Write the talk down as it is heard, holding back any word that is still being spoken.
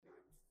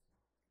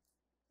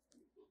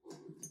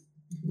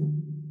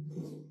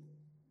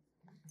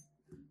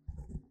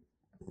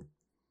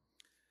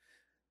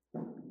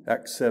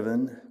Acts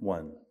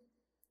 7:1.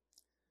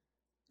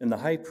 And the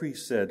high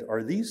priest said,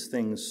 "Are these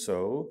things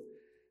so?"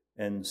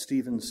 And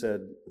Stephen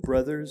said,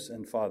 "Brothers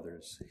and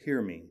fathers,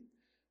 hear me.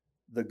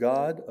 The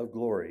God of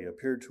glory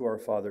appeared to our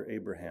father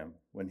Abraham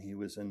when he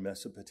was in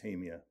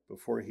Mesopotamia,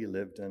 before he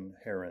lived in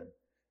Haran,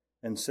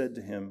 and said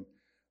to him,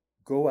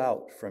 'Go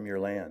out from your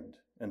land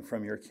and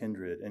from your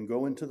kindred, and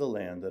go into the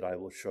land that I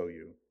will show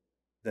you.'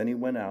 Then he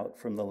went out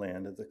from the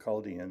land of the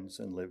Chaldeans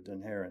and lived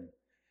in Haran.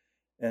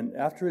 And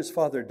after his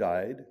father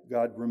died,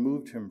 God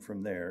removed him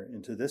from there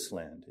into this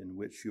land in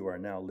which you are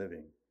now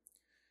living.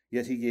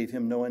 Yet he gave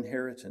him no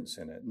inheritance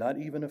in it, not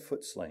even a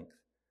foot's length,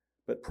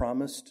 but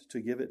promised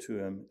to give it to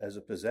him as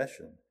a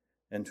possession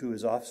and to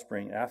his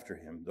offspring after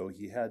him, though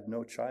he had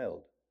no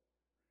child.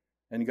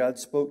 And God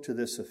spoke to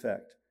this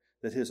effect,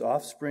 that his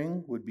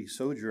offspring would be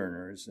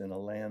sojourners in a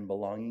land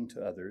belonging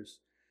to others,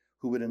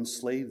 who would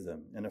enslave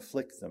them and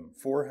afflict them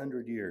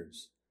 400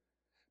 years.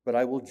 But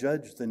I will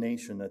judge the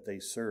nation that they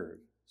serve,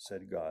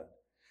 said God,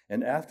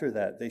 and after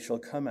that they shall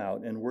come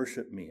out and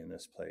worship me in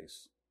this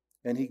place.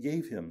 And he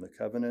gave him the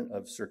covenant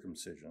of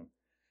circumcision.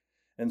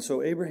 And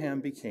so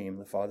Abraham became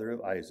the father of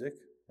Isaac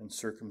and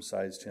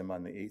circumcised him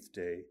on the 8th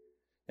day.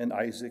 And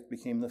Isaac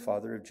became the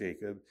father of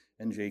Jacob,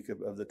 and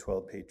Jacob of the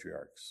 12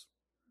 patriarchs.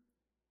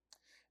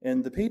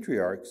 And the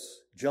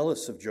patriarchs,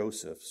 jealous of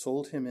Joseph,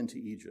 sold him into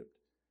Egypt.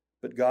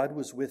 But God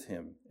was with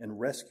him and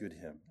rescued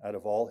him out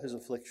of all his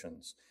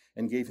afflictions,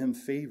 and gave him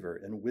favor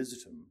and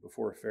wisdom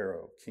before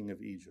Pharaoh, king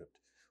of Egypt,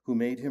 who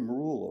made him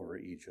rule over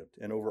Egypt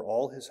and over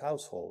all his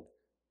household.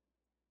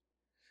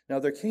 Now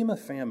there came a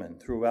famine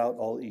throughout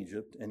all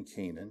Egypt and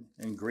Canaan,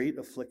 and great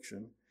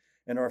affliction,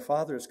 and our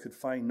fathers could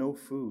find no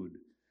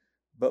food.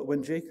 But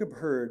when Jacob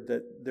heard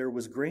that there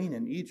was grain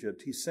in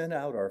Egypt, he sent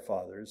out our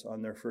fathers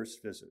on their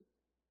first visit.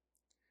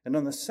 And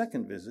on the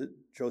second visit,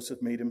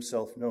 Joseph made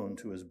himself known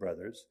to his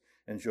brothers,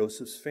 and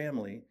Joseph's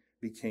family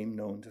became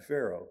known to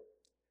Pharaoh.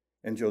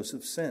 And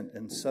Joseph sent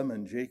and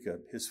summoned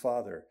Jacob, his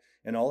father,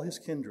 and all his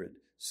kindred,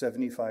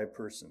 75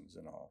 persons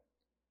in all.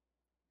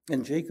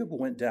 And Jacob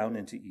went down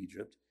into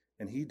Egypt,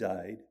 and he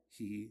died,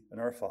 he and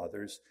our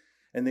fathers,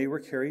 and they were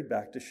carried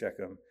back to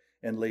Shechem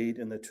and laid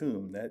in the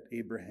tomb that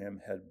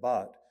Abraham had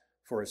bought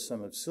for a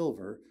sum of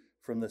silver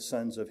from the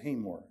sons of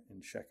Hamor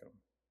in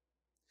Shechem.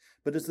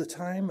 But as the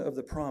time of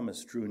the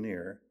promise drew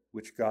near,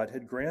 which God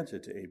had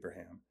granted to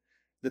Abraham,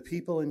 the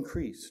people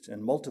increased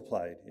and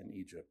multiplied in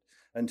Egypt,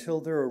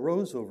 until there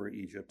arose over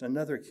Egypt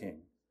another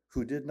king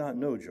who did not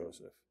know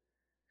Joseph.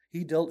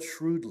 He dealt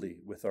shrewdly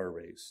with our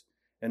race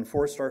and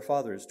forced our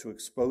fathers to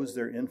expose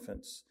their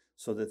infants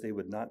so that they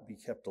would not be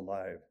kept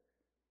alive.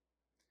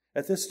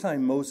 At this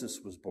time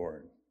Moses was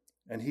born,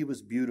 and he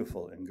was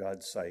beautiful in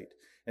God's sight,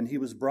 and he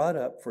was brought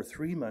up for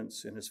 3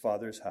 months in his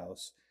father's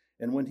house,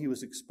 and when he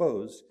was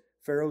exposed,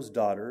 Pharaoh's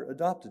daughter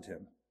adopted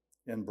him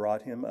and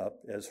brought him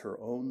up as her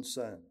own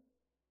son.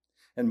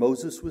 And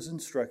Moses was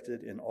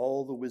instructed in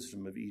all the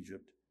wisdom of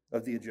Egypt,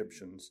 of the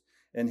Egyptians,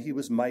 and he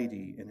was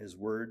mighty in his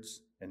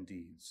words and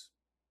deeds.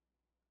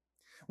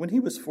 When he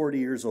was 40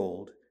 years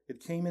old, it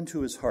came into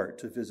his heart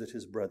to visit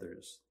his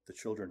brothers, the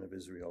children of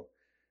Israel.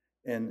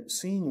 And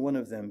seeing one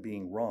of them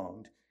being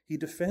wronged, he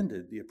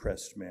defended the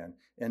oppressed man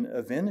and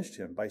avenged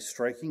him by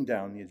striking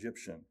down the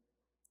Egyptian.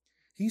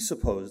 He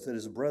supposed that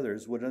his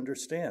brothers would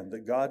understand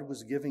that God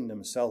was giving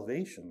them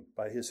salvation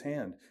by his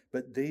hand,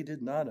 but they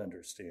did not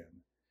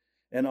understand.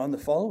 And on the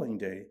following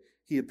day,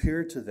 he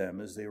appeared to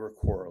them as they were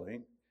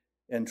quarreling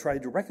and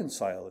tried to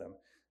reconcile them,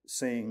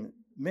 saying,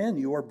 "Men,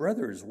 you are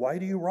brothers. Why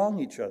do you wrong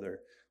each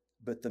other?"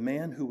 But the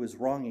man who was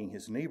wronging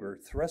his neighbor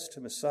thrust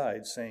him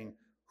aside, saying,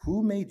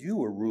 "Who made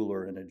you a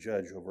ruler and a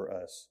judge over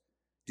us?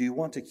 Do you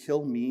want to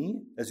kill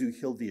me as you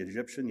killed the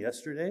Egyptian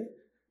yesterday?"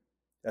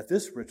 At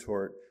this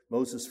retort,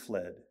 Moses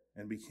fled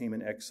and became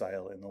an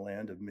exile in the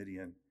land of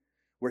Midian,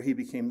 where he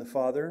became the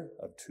father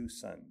of 2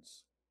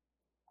 sons.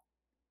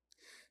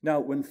 Now,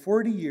 when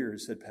 40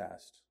 years had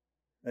passed,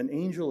 an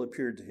angel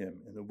appeared to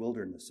him in the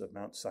wilderness of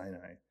Mount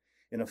Sinai,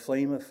 in a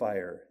flame of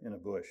fire in a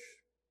bush.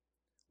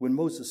 When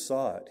Moses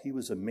saw it, he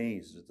was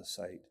amazed at the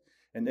sight.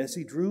 And as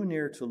he drew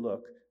near to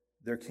look,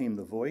 there came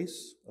the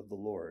voice of the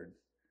Lord.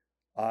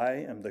 "I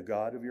am the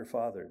God of your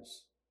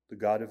fathers, the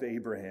God of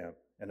Abraham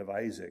and of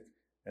Isaac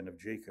and of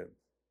Jacob."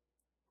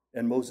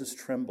 And Moses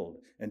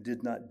trembled and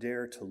did not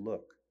dare to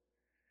look.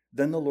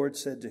 Then the Lord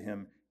said to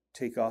him,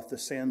 "Take off the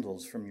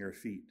sandals from your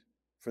feet,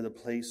 for the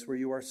place where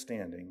you are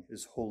standing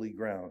is holy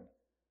ground.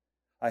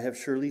 I have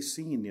surely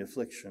seen the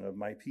affliction of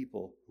my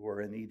people who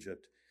are in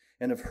Egypt,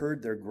 and have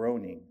heard their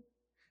groaning,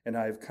 and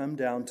I have come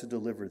down to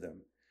deliver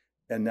them.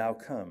 And now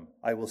come,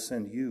 I will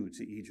send you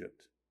to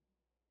Egypt."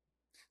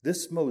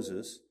 This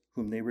Moses,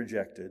 whom they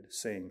rejected,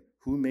 saying,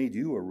 "Who made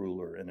you a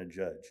ruler and a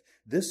judge?"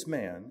 This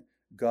man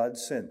God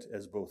sent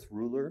as both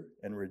ruler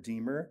and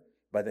redeemer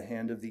by the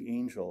hand of the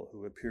angel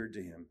who appeared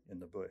to him in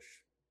the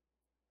bush.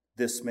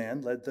 This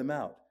man led them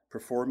out,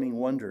 performing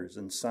wonders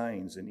and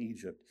signs in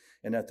Egypt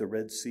and at the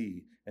Red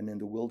Sea and in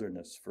the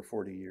wilderness for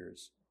 40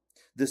 years.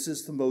 This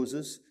is the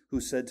Moses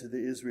who said to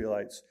the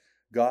Israelites,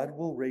 "God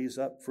will raise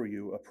up for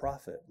you a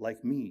prophet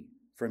like me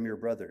from your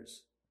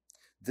brothers."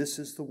 This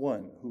is the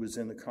one who was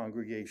in the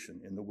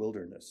congregation in the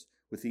wilderness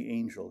with the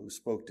angel who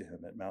spoke to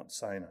him at Mount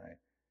Sinai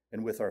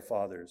and with our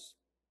fathers.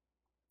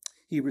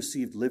 He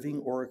received living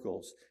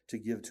oracles to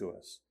give to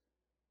us.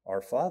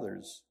 Our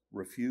fathers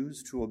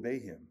refused to obey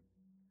him,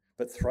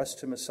 but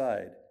thrust him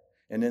aside,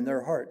 and in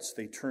their hearts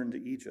they turned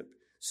to Egypt,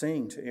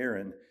 saying to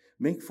Aaron,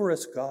 'Make for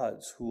us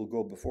gods who will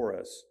go before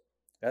us.'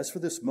 As for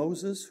this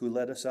Moses who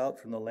led us out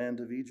from the land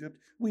of Egypt,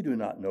 we do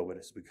not know what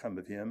has become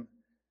of him."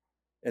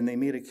 And they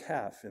made a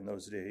calf in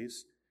those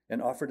days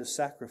and offered a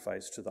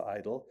sacrifice to the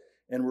idol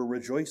and were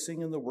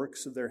rejoicing in the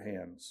works of their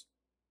hands.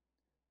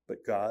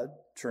 But God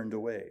turned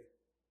away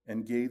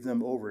and gave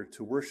them over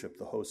to worship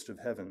the host of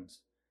heaven,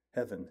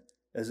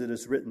 as it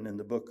is written in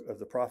the book of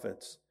the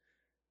prophets.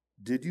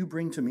 "Did you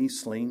bring to me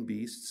slain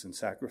beasts and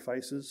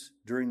sacrifices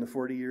during the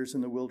 40 years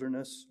in the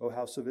wilderness, O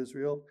house of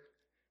Israel?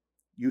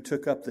 You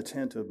took up the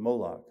tent of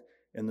Moloch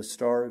and the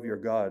star of your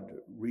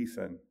god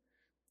Rephan,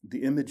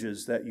 the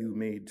images that you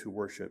made to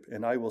worship,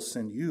 and I will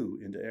send you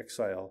into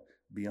exile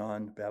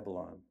beyond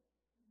Babylon."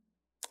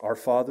 Our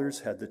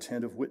fathers had the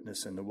tent of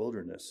witness in the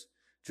wilderness,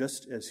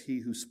 just as he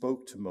who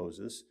spoke to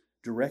Moses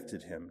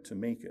directed him to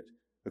make it,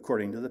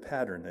 according to the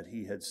pattern that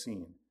he had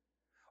seen.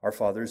 Our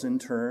fathers, in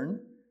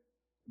turn,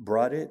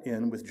 brought it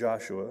in with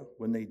Joshua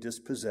when they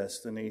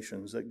dispossessed the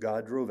nations that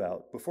God drove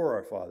out before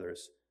our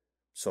fathers.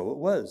 So it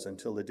was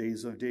until the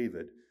days of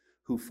David,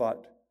 who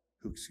found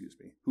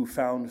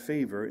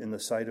favor in the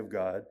sight of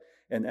God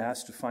and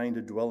asked to find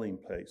a dwelling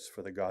place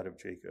for the God of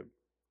Jacob.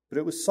 But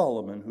it was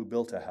Solomon who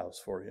built a house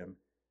for him.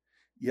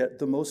 Yet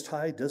the Most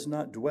High does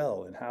not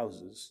dwell in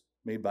houses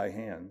made by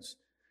hands.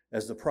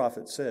 As the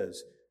prophet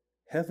says,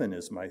 "Heaven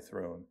is my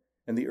throne,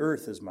 and the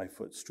earth is my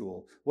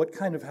footstool. What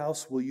kind of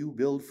house will you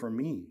build for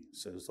me,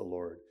 says the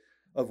Lord?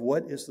 Of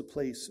what is the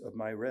place of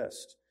my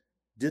rest?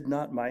 Did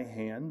not my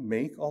hand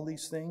make all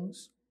these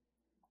things?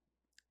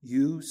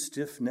 You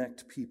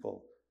stiff-necked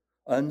people,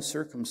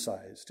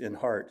 uncircumcised in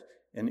heart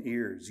and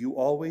ears, you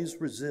always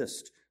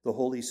resist the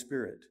Holy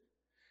Spirit.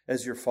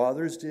 As your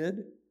fathers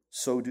did,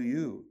 so do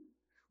you.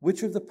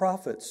 Which of the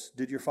prophets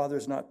did your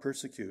fathers not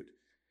persecute?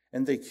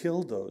 And they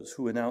killed those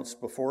who announced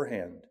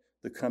beforehand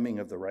the coming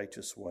of the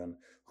righteous one,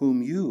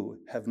 whom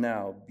you have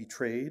now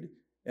betrayed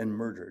and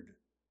murdered.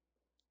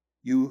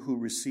 You who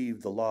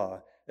received the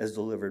law as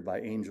delivered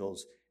by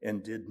angels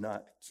and did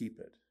not keep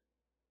it."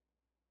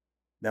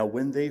 Now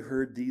when they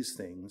heard these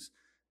things,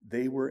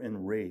 they were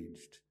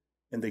enraged,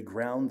 and they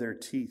ground their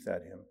teeth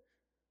at him.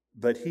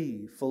 But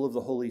he, full of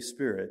the Holy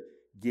Spirit,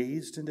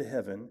 gazed into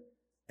heaven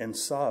and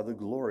saw the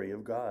glory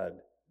of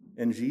God,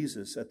 and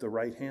Jesus at the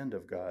right hand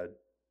of God,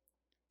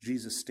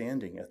 Jesus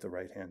standing at the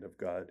right hand of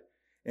God.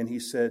 And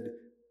he said,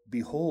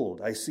 "Behold,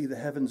 I see the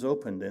heavens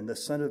opened and the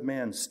Son of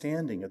Man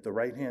standing at the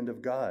right hand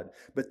of God."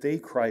 But they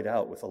cried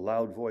out with a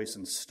loud voice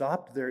and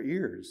stopped their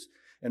ears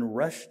and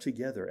rushed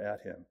together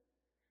at him.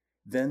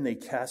 Then they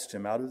cast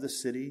him out of the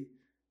city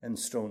and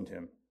stoned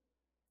him.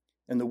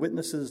 And the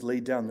witnesses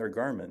laid down their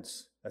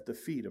garments at the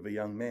feet of a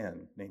young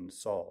man named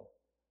Saul.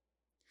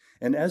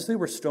 And as they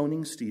were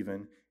stoning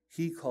Stephen,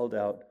 he called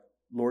out,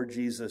 "Lord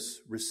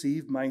Jesus,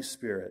 receive my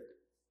spirit."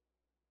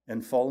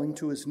 And falling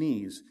to his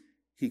knees,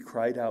 he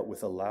cried out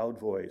with a loud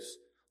voice,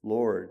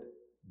 "Lord,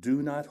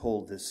 do not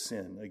hold this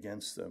sin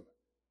against them."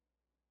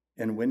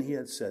 And when he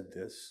had said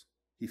this,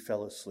 he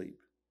fell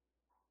asleep.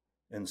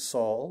 And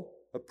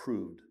Saul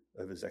approved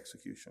of his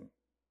execution.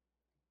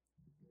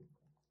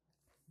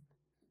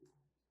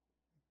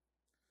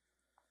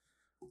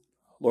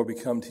 Lord, we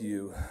come to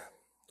you,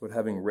 Lord,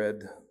 having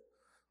read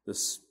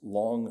this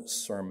long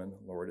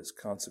sermon, Lord, its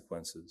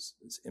consequences,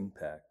 its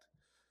impact.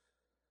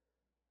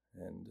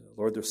 And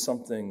Lord, there's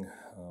something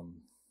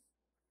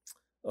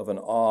of an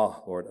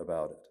awe, Lord,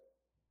 about it.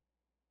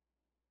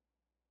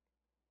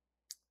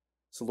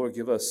 So Lord,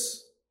 give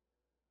us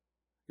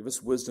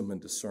wisdom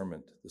and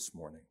discernment this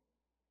morning.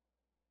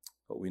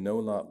 What we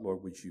know not,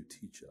 Lord, would you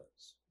teach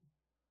us?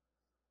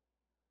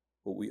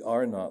 What we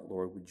are not,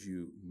 Lord, would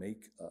you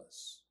make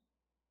us?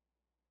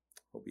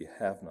 What we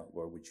have not,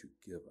 Lord, would you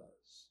give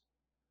us?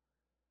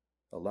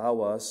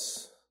 Allow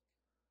us,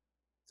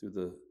 through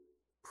the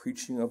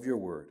preaching of your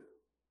word,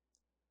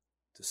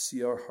 to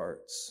see our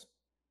hearts,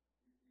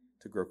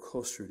 to grow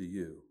closer to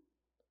you,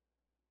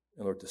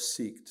 and Lord, to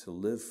seek to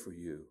live for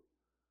you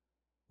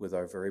with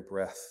our very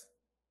breath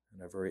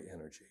and our very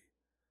energy.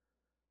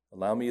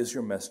 Allow me as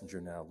your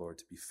messenger now, Lord,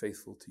 to be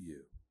faithful to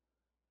you,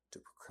 to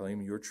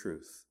proclaim your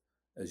truth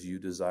as you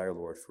desire,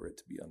 Lord, for it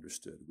to be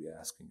understood. We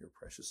ask in your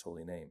precious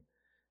holy name.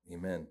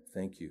 Amen.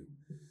 Thank you.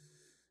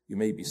 You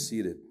may be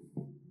seated.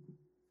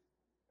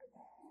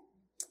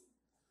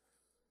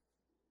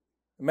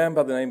 A man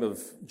by the name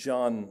of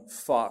John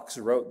Fox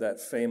wrote that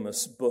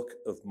famous book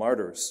of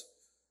Martyrs.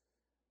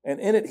 And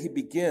in it he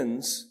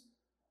begins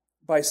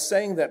by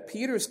saying that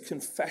Peter's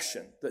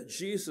confession that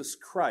Jesus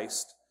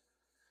Christ,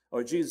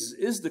 or Jesus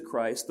is the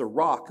Christ, the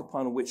rock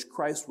upon which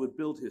Christ would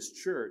build his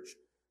church,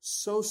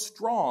 so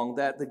strong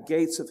that the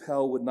gates of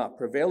hell would not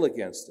prevail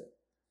against it.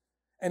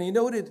 And he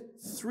noted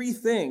three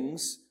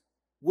things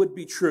would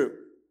be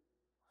true.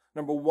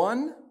 Number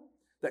one,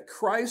 that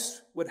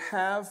Christ would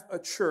have a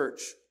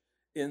church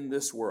in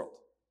this world.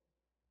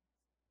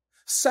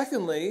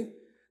 Secondly,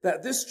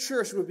 that this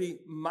church would be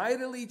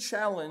mightily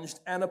challenged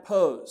and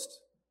opposed,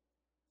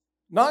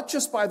 not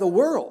just by the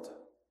world,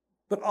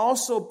 but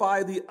also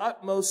by the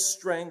utmost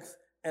strength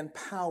and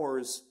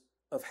powers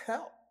of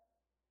hell.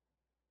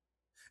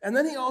 And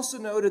then he also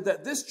noted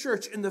that this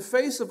church, in the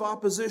face of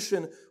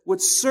opposition,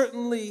 would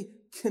certainly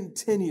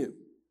continue.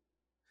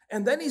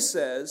 And then he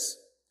says,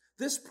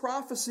 this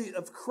prophecy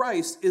of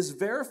Christ is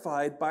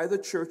verified by the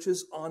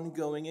church's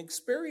ongoing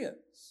experience.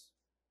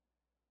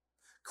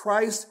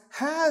 Christ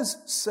has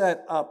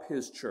set up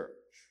his church.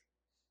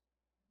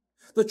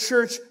 The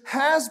church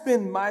has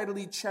been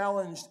mightily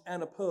challenged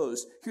and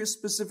opposed. Here's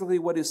specifically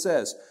what he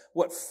says.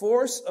 What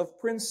force of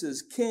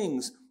princes,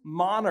 kings,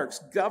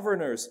 monarchs,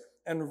 governors,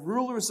 and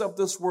rulers of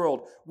this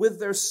world, with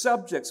their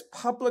subjects,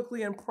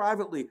 publicly and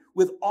privately,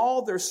 with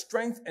all their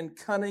strength and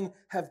cunning,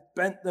 have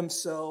bent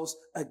themselves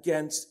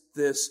against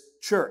this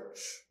church.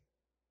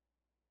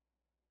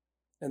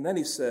 And then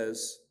he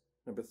says,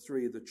 number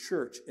 3, the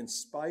church, in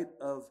spite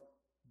of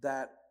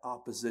that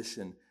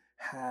opposition,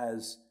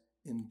 has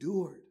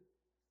endured.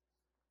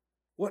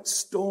 What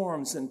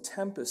storms and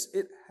tempests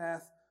it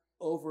hath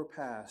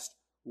overpassed.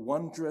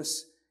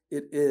 Wondrous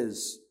it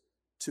is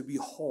to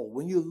behold.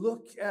 When you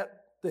look at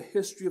the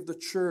history of the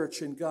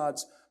church and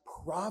God's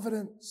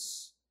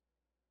providence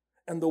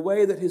and the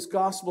way that his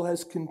gospel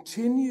has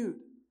continued,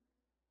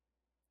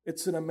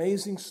 it's an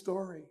amazing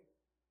story.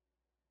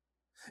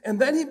 And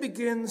then he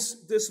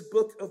begins this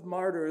book of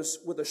Martyrs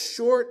with a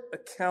short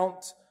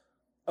account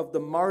of the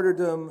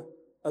martyrdom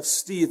of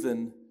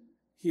Stephen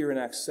here in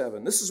Acts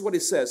 7. This is what he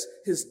says.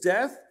 His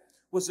death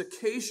was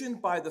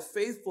occasioned by the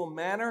faithful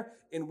manner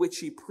in which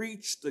he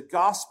preached the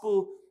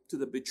gospel to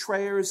the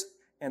betrayers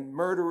and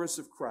murderers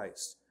of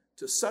Christ,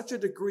 to such a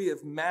degree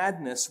of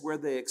madness were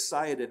they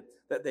excited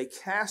that they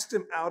cast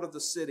him out of the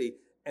city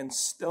and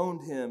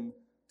stoned him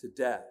to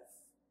death.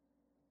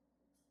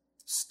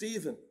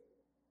 Stephen,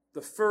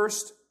 the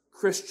first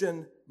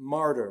Christian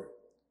martyr,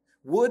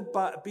 would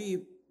be,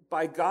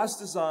 by God's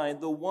design,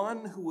 the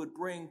one who would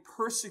bring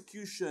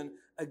persecution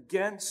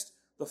against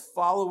the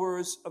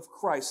followers of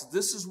Christ.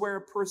 This is where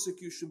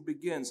persecution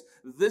begins.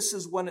 This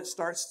is when it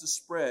starts to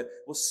spread.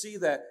 We'll see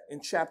that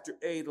in chapter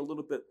 8 a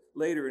little bit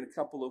later in a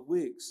couple of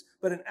weeks.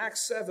 But in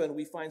Acts 7,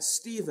 we find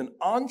Stephen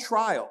on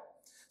trial,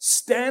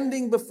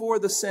 standing before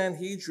the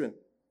Sanhedrin,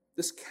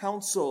 this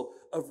council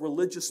of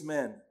religious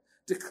men,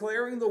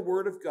 declaring the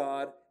word of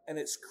God and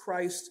its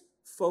Christ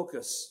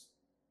focus,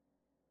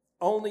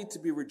 only to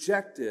be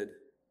rejected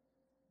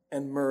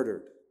and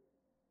murdered.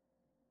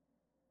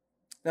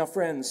 Now,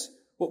 friends,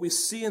 what we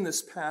see in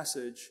this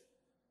passage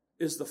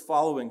is the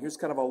following. Here's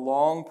kind of a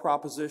long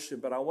proposition,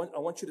 but I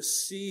want you to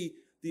see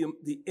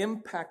the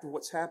impact of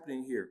what's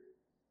happening here.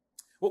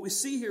 What we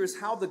see here is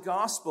how the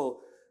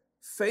gospel,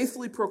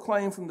 faithfully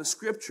proclaimed from the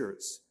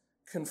scriptures,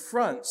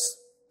 confronts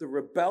the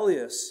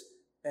rebellious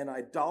and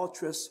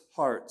idolatrous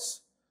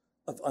hearts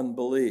of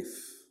unbelief.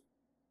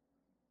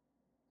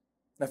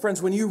 Now,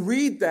 friends, when you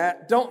read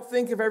that, don't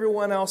think of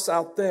everyone else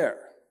out there.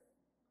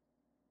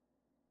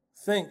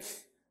 Think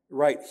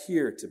right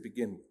here to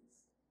begin with.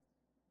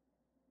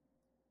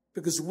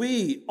 Because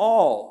we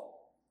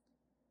all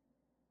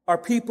are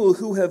people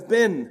who have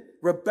been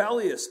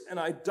rebellious and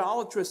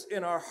idolatrous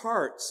in our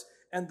hearts,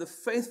 and the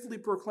faithfully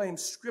proclaimed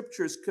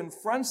scriptures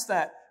confronts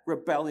that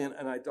rebellion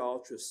and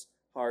idolatrous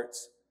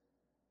hearts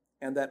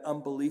and that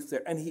unbelief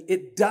there. And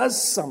it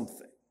does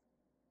something.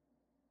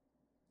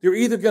 You're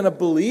either going to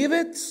believe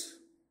it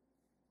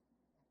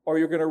or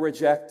you're going to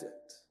reject it.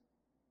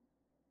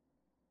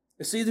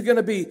 It's either going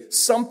to be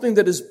something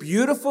that is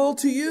beautiful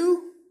to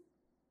you,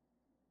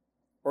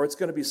 or it's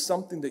going to be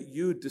something that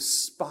you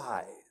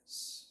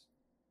despise.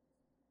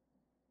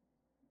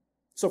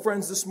 So,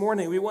 friends, this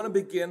morning we want to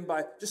begin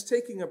by just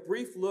taking a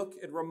brief look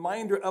and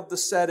reminder of the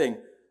setting.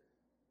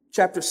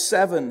 Chapter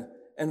 7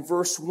 and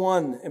verse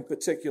 1 in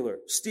particular.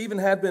 Stephen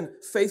had been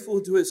faithful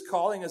to his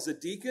calling as a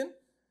deacon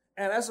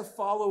and as a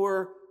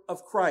follower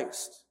of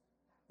Christ.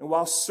 And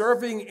while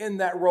serving in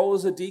that role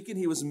as a deacon,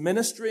 he was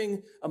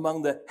ministering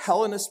among the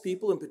Hellenist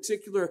people, in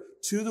particular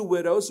to the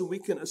widows. And we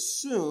can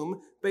assume,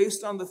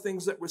 based on the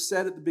things that were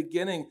said at the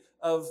beginning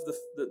of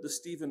the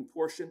Stephen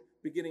portion,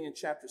 beginning in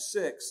chapter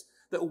 6,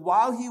 that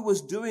while he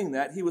was doing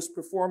that, he was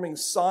performing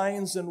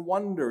signs and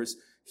wonders,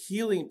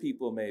 healing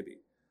people maybe,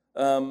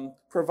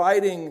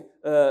 providing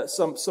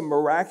some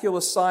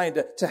miraculous sign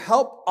to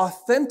help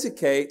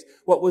authenticate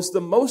what was the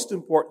most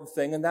important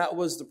thing, and that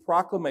was the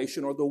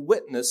proclamation or the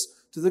witness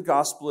to the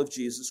gospel of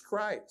Jesus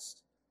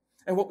Christ.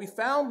 And what we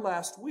found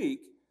last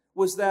week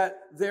was that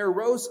there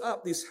rose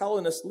up these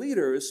Hellenist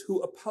leaders who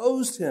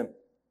opposed him.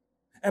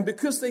 And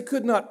because they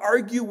could not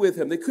argue with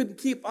him, they couldn't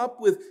keep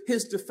up with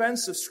his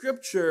defense of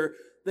Scripture,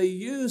 they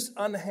used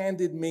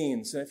unhanded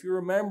means. And if you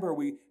remember,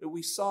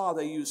 we saw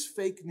they used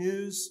fake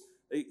news,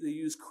 they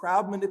used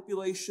crowd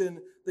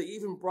manipulation, they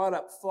even brought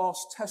up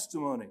false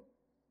testimony.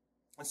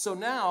 And so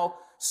now,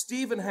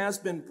 Stephen has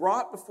been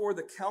brought before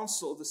the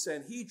council of the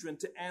Sanhedrin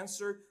to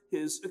answer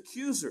his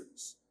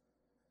accusers.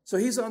 So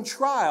he's on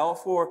trial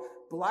for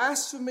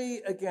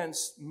blasphemy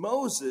against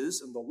Moses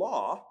and the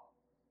law,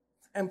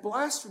 and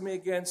blasphemy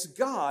against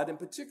God in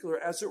particular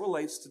as it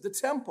relates to the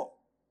temple.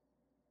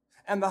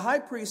 And the high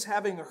priest,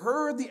 having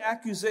heard the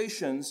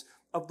accusations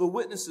of the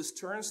witnesses,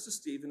 turns to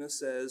Stephen and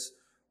says,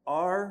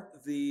 "Are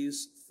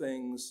these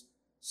things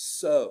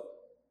so?"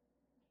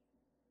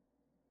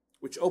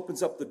 Which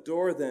opens up the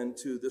door then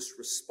to this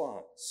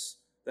response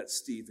that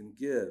Stephen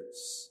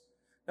gives.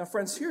 Now,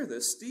 friends, hear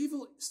this.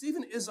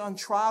 Stephen is on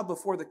trial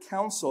before the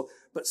council,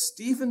 but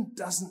Stephen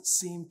doesn't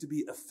seem to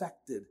be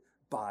affected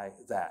by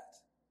that.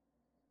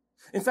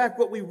 In fact,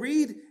 what we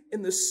read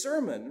in this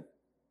sermon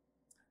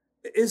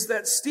is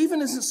that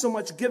Stephen isn't so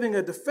much giving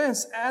a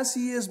defense as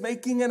he is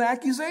making an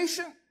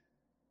accusation.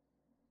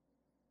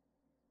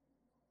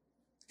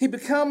 He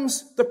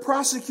becomes the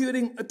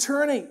prosecuting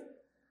attorney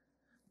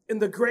in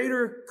the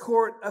greater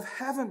court of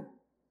heaven.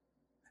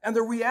 And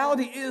the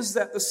reality is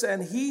that the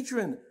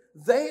Sanhedrin,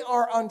 they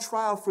are on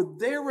trial for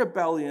their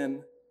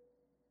rebellion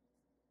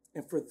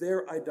and for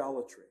their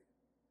idolatry.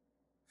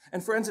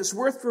 And friends, it's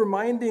worth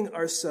reminding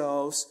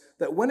ourselves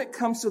that when it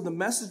comes to the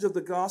message of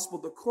the gospel,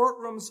 the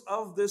courtrooms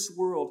of this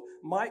world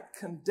might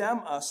condemn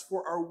us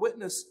for our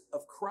witness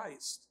of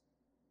Christ.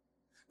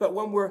 But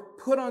when we're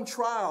put on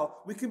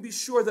trial, we can be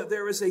sure that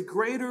there is a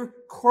greater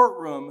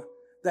courtroom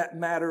that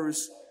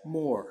matters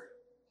more.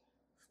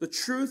 The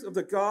truth of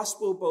the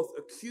gospel both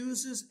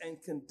accuses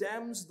and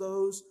condemns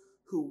those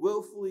who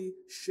willfully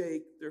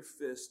shake their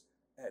fist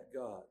at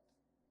God.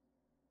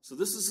 So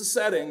this is the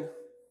setting.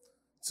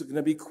 It's going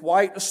to be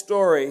quite a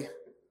story.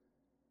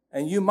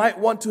 And you might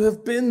want to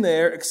have been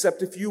there,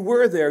 except if you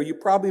were there, you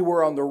probably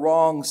were on the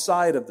wrong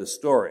side of the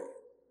story.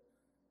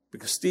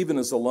 Because Stephen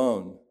is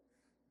alone,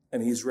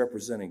 and he's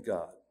representing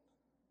God.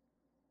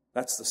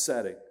 That's the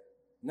setting.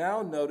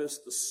 Now notice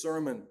the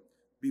sermon,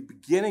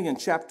 beginning in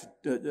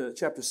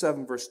chapter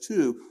 7, verse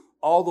 2,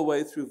 all the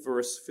way through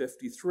verse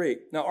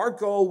 53. Now, our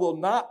goal will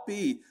not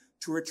be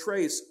to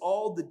retrace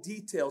all the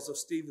details of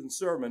Stephen's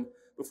sermon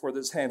before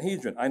the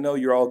Sanhedrin. I know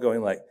you're all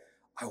going like,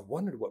 I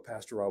wondered what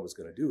Pastor Rob was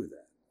going to do with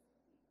that.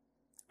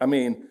 I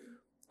mean,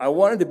 I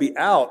wanted to be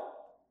out,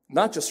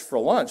 not just for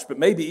lunch, but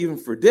maybe even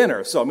for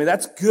dinner. So,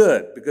 that's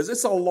good because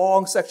it's a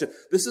long section.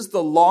 This is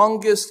the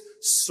longest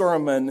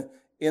sermon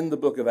in the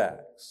book of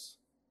Acts.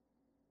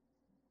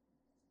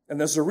 And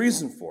there's a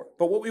reason for it.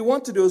 But what we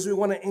want to do is we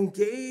want to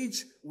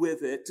engage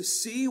with it to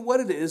see what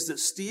it is that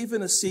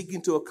Stephen is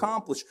seeking to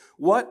accomplish.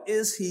 What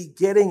is he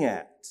getting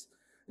at?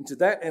 And to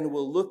that end,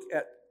 we'll look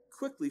at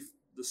quickly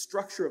the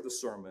structure of the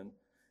sermon,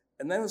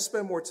 and then we'll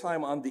spend more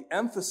time on the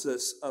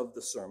emphasis of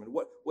the sermon,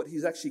 what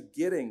he's actually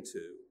getting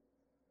to.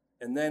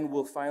 And then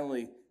we'll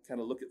finally kind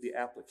of look at the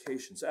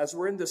applications. As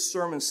we're in this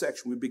sermon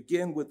section, we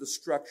begin with the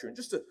structure. And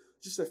just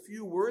a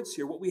few words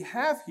here. What we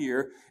have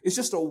here is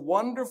just a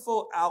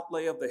wonderful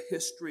outlay of the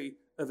history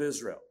of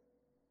Israel.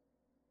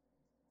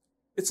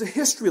 It's a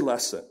history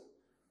lesson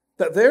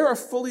that they are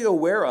fully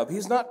aware of.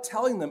 He's not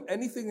telling them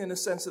anything in a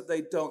sense that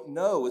they don't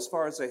know as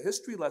far as a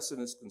history lesson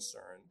is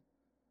concerned.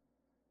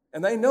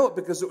 And they know it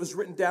because it was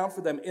written down for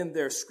them in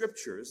their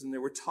scriptures, and they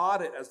were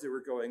taught it as they were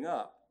growing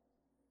up.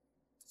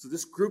 So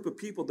this group of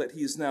people that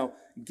he's now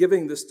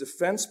giving this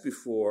defense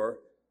before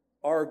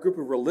are a group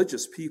of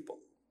religious people.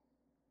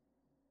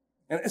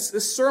 And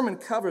this sermon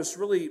covers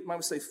really, I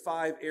would say,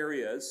 4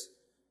 areas,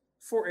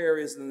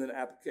 and then an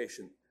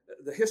application.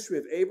 The history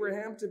of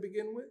Abraham to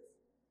begin with.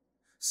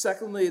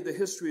 Secondly, the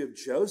history of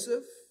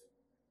Joseph.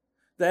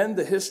 Then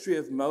the history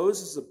of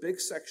Moses, a big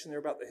section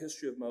there about the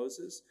history of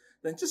Moses.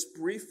 Then just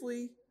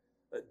briefly,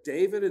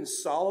 David and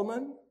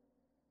Solomon,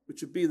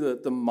 which would be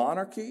the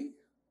monarchy.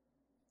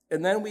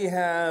 And then we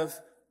have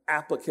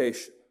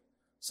application.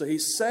 So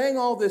he's saying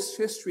all this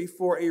history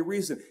for a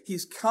reason.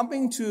 He's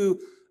coming to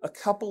a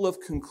couple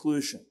of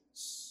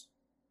conclusions.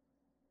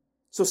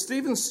 So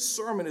Stephen's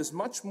sermon is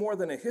much more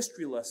than a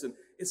history lesson.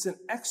 It's an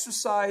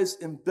exercise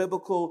in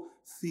biblical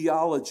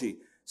theology.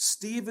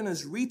 Stephen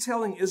is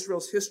retelling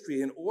Israel's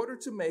history in order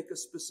to make a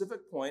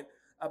specific point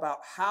about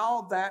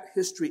how that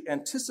history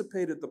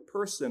anticipated the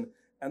person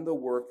and the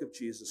work of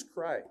Jesus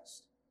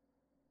Christ,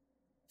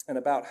 and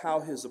about how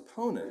his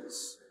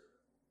opponents'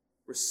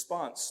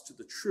 response to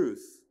the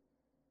truth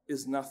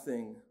is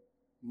nothing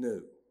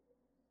new.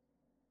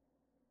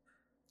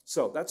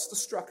 So that's the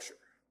structure.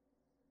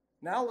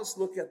 Now let's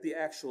look at the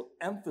actual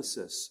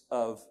emphasis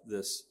of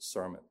this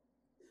sermon.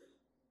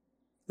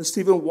 As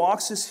Stephen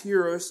walks his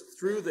hearers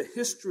through the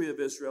history of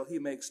Israel, he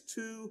makes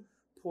 2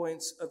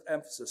 points of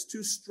emphasis,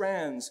 2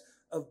 strands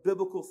of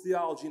biblical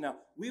theology. Now,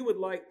 we would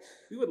like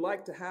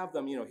to have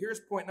them, here's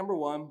point number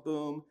 1,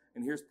 boom,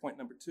 and here's point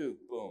number 2,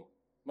 boom.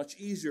 Much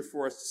easier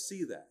for us to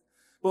see that.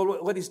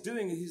 But what he's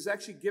doing is he's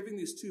actually giving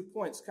these 2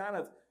 points kind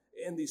of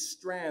in these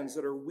strands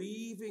that are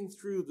weaving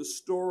through the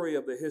story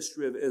of the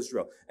history of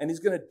Israel. And he's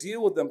going to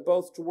deal with them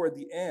both toward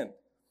the end.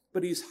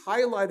 But he's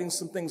highlighting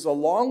some things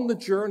along the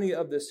journey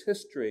of this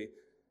history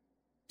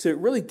to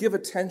really give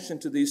attention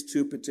to these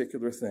 2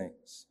 particular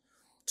things.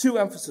 2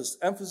 emphasis.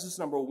 Emphasis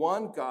number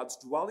 1, God's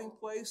dwelling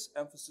place.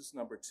 Emphasis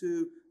number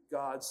 2,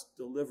 God's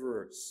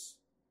deliverers.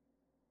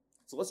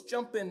 So let's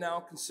jump in now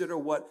and consider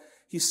what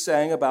he's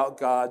saying about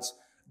God's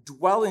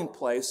dwelling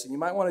place. And you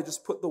might want to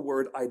just put the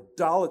word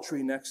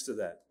idolatry next to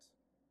that.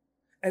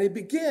 And it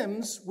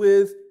begins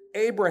with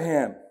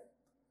Abraham.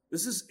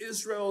 This is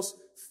Israel's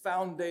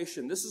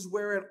foundation. This is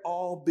where it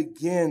all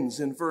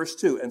begins in verse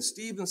 2. And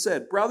Stephen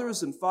said,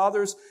 "Brothers and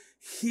fathers,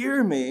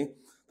 hear me.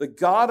 The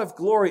God of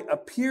glory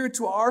appeared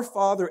to our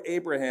father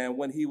Abraham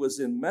when he was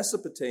in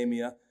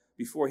Mesopotamia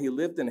before he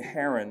lived in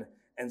Haran,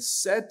 and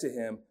said to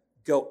him,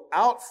 'Go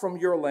out from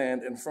your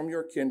land and from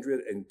your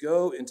kindred and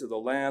go into the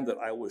land that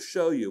I will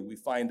show you.'" We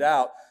find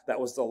out that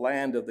was the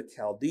land of the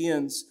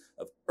Chaldeans,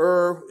 of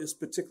Ur is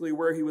particularly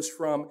where he was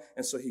from.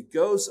 And so he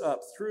goes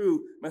up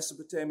through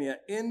Mesopotamia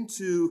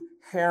into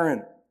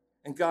Haran.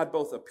 And God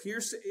both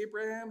appears to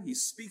Abraham, he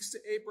speaks to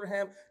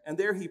Abraham, and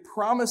there he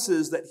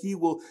promises that he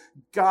will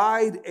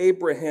guide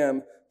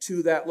Abraham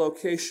to that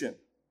location.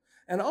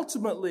 And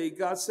ultimately,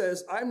 God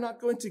says, "I'm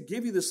not going to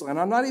give you this land.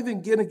 I'm not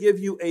even going to give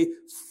you a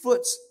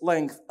foot's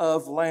length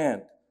of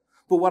land.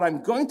 But what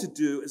I'm going to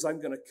do is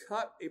I'm going to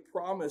cut a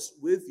promise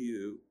with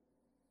you,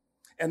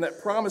 and that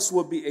promise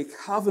will be a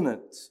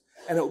covenant,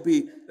 and it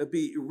will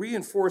be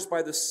reinforced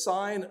by the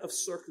sign of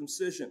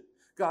circumcision."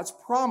 God's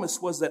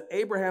promise was that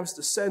Abraham's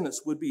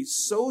descendants would be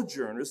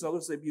sojourners, in other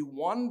words, they'd be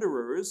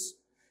wanderers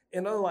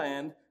in a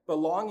land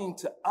belonging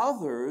to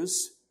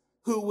others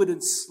who would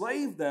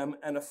enslave them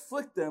and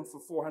afflict them for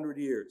 400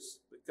 years.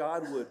 But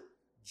God would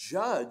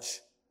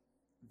judge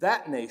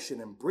that nation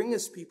and bring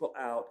his people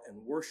out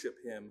and worship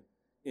him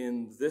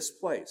in this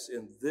place,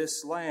 in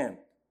this land.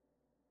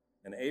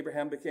 And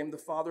Abraham became the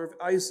father of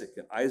Isaac,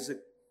 and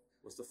Isaac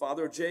was the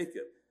father of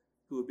Jacob,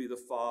 who would be the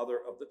father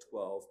of the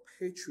 12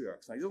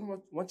 patriarchs. Now, I just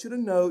want you to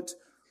note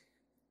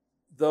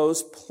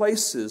those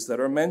places that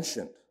are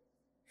mentioned.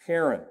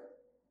 Haran,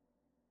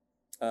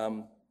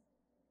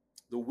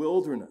 the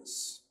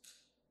wilderness,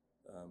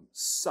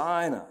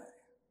 Sinai,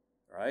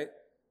 right?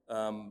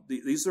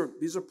 These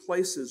are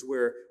places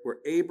where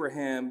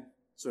Abraham,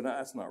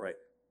 that's not right.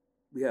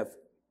 We have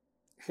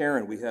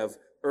Haran, we have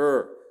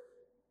Ur,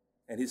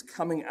 and he's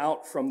coming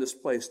out from this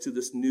place to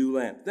this new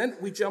land. Then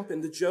we jump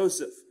into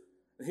Joseph.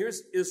 And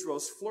here's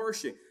Israel's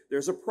flourishing.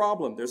 There's a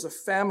problem. There's a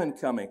famine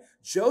coming.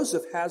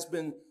 Joseph has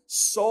been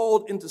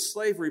sold into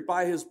slavery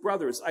by his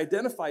brothers,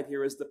 identified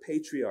here as the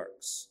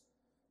patriarchs.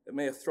 It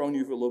may have thrown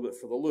you a little bit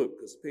for the loop,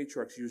 because the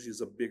patriarchs usually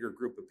is a bigger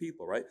group of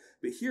people, right?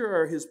 But here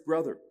are his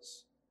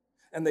brothers.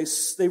 And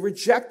they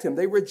reject him.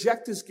 They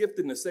reject his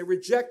giftedness. They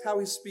reject how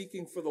he's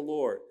speaking for the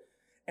Lord.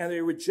 And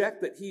they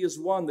reject that he is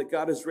one that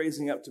God is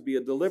raising up to be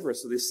a deliverer.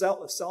 So they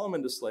sell him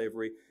into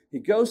slavery. He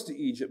goes to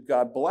Egypt.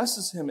 God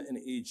blesses him in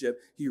Egypt.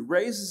 He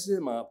raises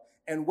him up.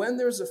 And when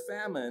there's a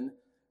famine,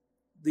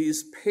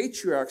 these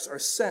patriarchs are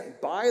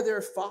sent by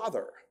their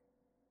father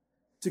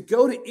to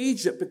go to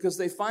Egypt because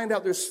they find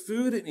out there's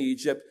food in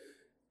Egypt.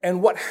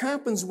 And what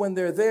happens when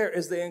they're there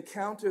is they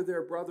encounter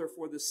their brother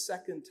for the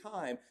second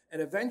time.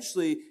 And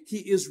eventually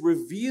he is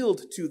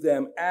revealed to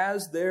them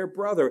as their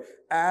brother,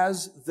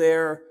 as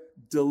their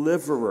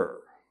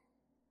deliverer.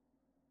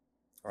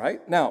 All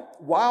right? Now,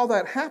 while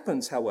that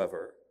happens,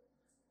 however,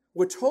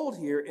 we're told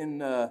here in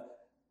the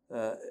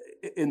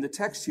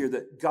text here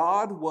that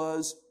God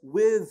was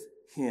with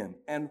him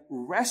and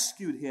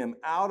rescued him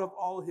out of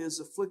all his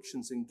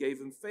afflictions and gave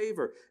him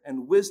favor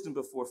and wisdom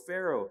before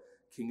Pharaoh,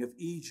 king of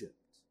Egypt.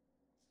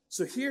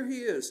 So here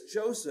he is,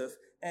 Joseph,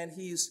 and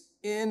he's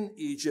in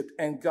Egypt,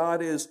 and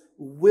God is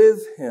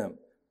with him.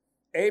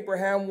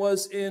 Abraham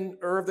was in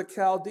Ur of the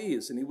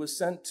Chaldees, and he was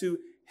sent to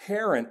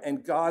Haran,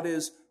 and God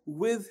is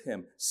with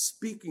him,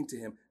 speaking to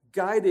him,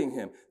 guiding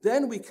him.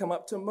 Then we come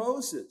up to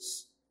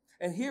Moses.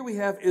 And here we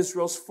have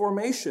Israel's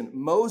formation.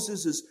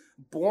 Moses is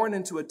born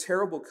into a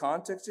terrible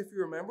context, if you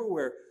remember,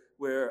 where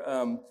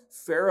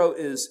Pharaoh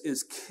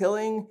is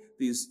killing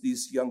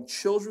these young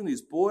children,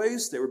 these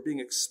boys. They were being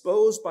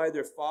exposed by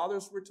their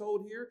fathers, we're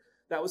told here.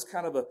 That was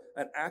kind of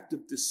an act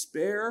of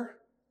despair.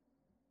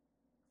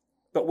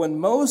 But when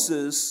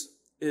Moses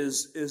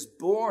is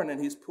born and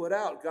he's put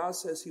out, God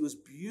says he was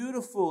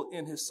beautiful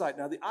in his sight.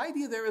 Now, the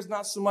idea there is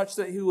not so much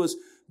that he was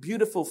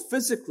beautiful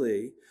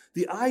physically.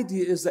 The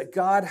idea is that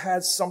God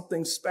had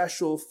something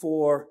special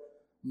for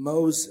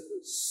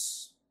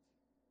Moses.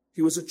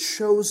 He was a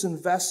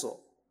chosen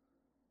vessel.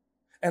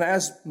 And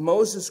as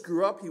Moses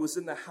grew up, he was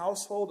in the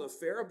household of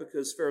Pharaoh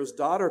because Pharaoh's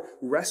daughter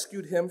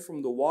rescued him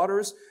from the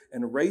waters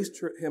and raised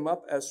him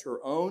up as her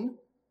own.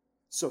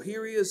 So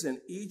here he is in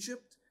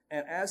Egypt,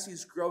 and as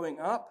he's growing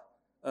up,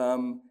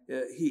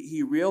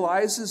 he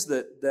realizes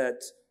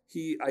that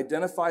he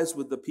identifies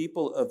with the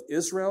people of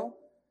Israel.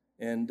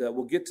 And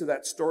we'll get to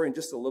that story in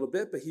just a little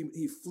bit. But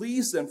he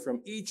flees then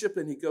from Egypt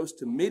and he goes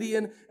to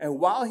Midian. And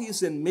while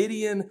he's in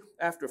Midian,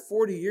 after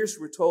 40 years,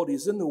 we're told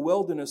he's in the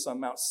wilderness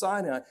on Mount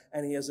Sinai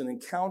and he has an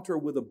encounter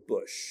with a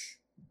bush.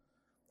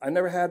 I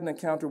never had an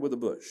encounter with a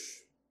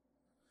bush.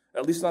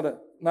 At least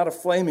not a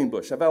flaming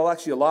bush. I've had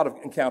actually a lot of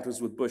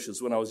encounters with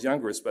bushes when I was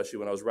younger, especially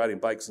when I was riding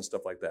bikes and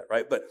stuff like that,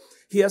 right? But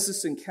he has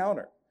this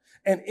encounter.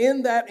 And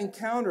in that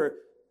encounter,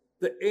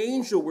 the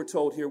angel, we're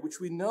told here,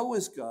 which we know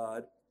is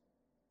God,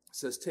 It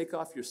says, take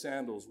off your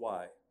sandals.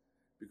 Why?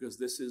 Because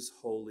this is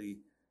holy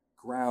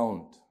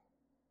ground.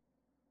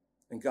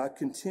 And God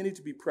continued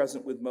to be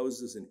present with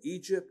Moses in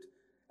Egypt,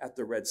 at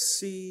the Red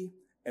Sea,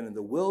 and in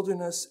the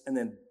wilderness, and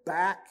then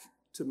back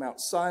to Mount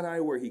Sinai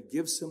where he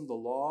gives him the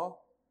law.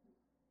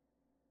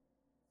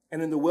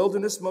 And in the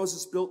wilderness,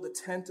 Moses built the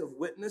tent of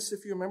witness,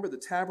 if you remember, the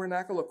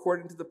tabernacle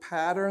according to the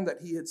pattern that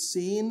he had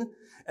seen.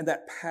 And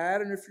that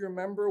pattern, if you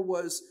remember,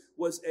 was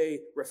a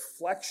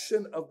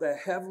reflection of the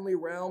heavenly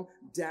realm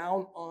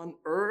down on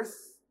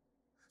earth.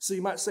 So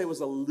you might say it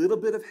was a little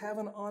bit of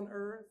heaven on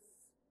earth.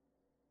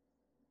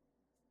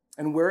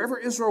 And wherever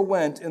Israel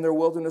went in their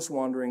wilderness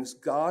wanderings,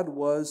 God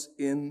was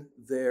in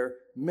their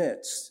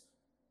midst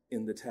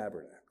in the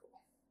tabernacle.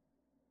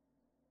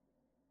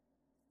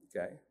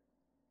 Okay?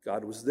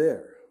 God was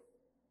there.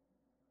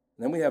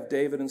 And then we have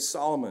David and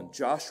Solomon.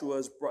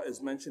 Joshua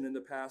is mentioned in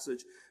the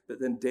passage, but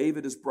then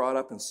David is brought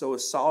up, and so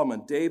is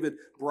Solomon. David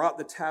brought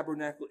the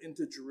tabernacle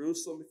into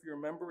Jerusalem, if you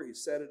remember. He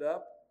set it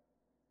up.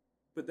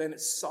 But then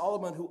it's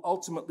Solomon who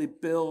ultimately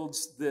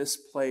builds this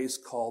place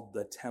called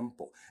the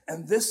temple.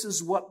 And this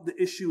is what the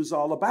issue is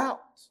all about.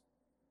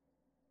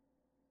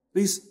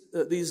 These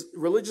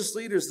religious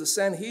leaders, the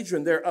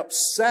Sanhedrin, they're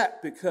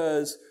upset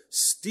because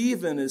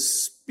Stephen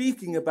is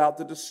speaking about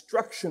the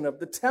destruction of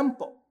the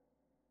temple.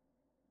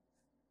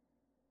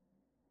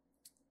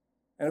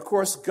 And of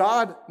course,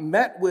 God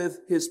met with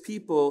his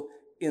people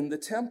in the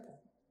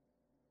temple.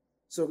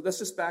 So let's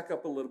just back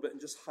up a little bit and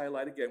just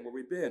highlight again where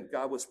we've been.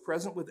 God was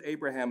present with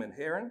Abraham and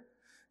Haran.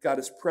 God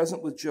is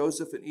present with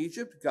Joseph in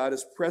Egypt. God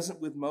is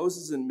present with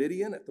Moses in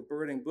Midian at the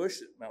burning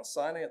bush at Mount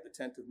Sinai at the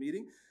tent of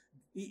meeting.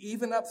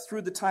 Even up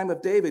through the time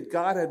of David,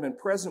 God had been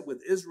present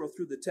with Israel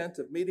through the tent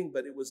of meeting,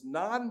 but it was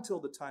not until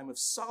the time of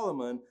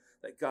Solomon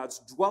that God's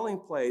dwelling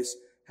place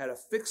had a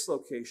fixed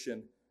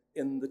location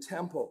in the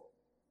temple.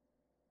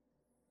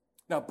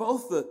 Now,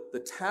 both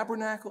the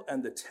tabernacle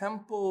and the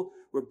temple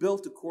were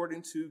built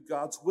according to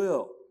God's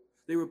will.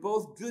 They were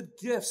both good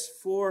gifts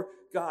for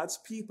God's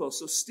people.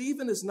 So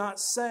Stephen is not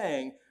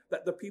saying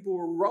that the people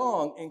were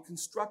wrong in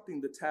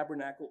constructing the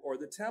tabernacle or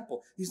the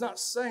temple. He's not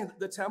saying that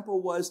the temple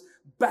was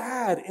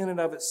bad in and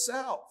of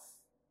itself.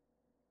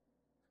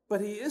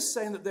 But he is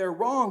saying that they're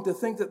wrong to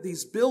think that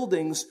these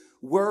buildings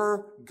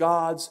were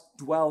God's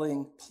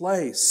dwelling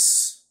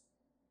place.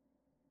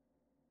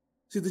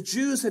 See, the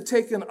Jews had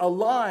taken a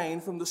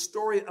line from the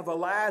story of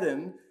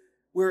Aladdin,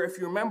 where, if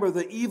you remember,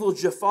 the evil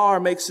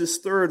Jafar makes his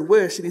third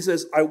wish, and he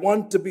says, I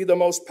want to be the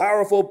most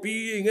powerful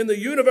being in the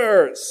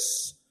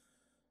universe.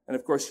 And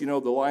of course, you know,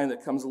 the line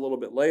that comes a little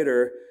bit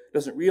later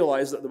doesn't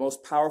realize that the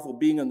most powerful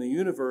being in the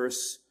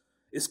universe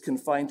is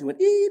confined to an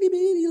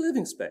itty-bitty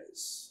living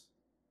space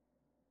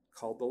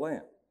called the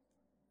lamp.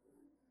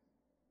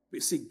 But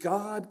you see,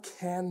 God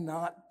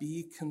cannot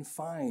be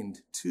confined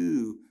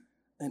to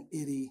an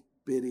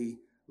itty-bitty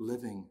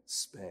living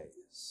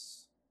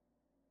space.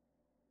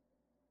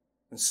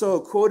 And so,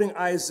 quoting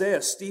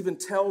Isaiah, Stephen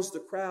tells the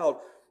crowd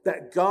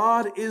that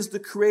God is the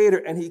creator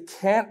and he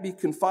can't be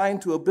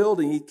confined to a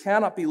building. He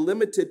cannot be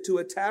limited to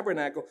a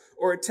tabernacle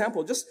or a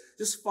temple. Just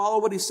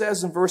follow what he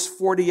says in verse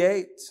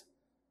 48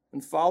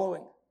 and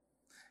following.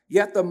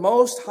 Yet the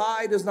Most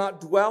High does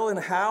not dwell in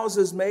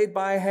houses made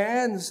by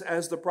hands,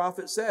 as the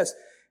prophet says.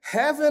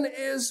 Heaven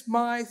is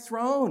my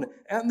throne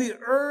and the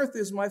earth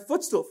is my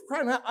footstool.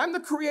 I'm the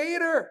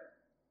creator.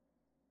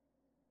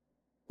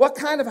 What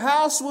kind of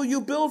house will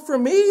you build for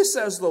me,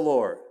 says the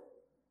Lord?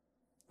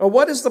 Or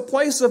what is the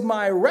place of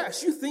my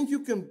rest? You think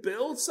you can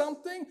build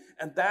something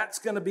and that's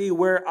going to be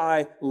where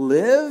I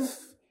live?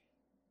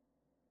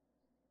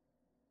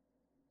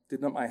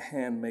 Did not my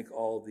hand make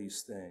all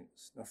these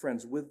things? Now,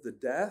 friends, with the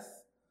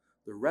death,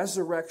 the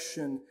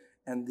resurrection,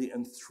 and the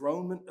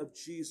enthronement of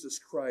Jesus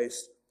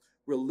Christ,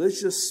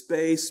 religious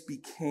space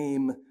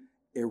became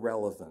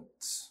irrelevant.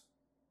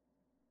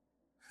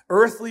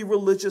 Earthly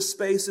religious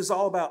space is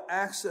all about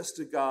access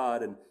to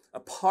God and a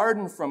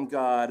pardon from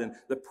God and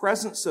the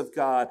presence of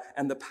God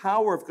and the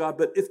power of God.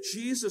 But if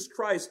Jesus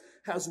Christ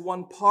has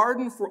won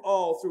pardon for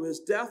all through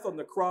his death on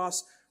the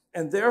cross,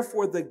 and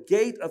therefore the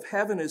gate of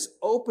heaven is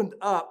opened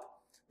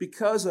up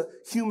because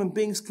human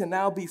beings can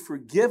now be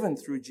forgiven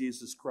through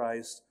Jesus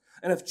Christ,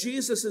 and if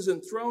Jesus is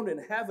enthroned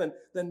in heaven,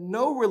 then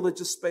no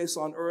religious space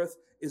on earth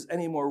is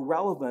any more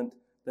relevant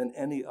than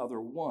any other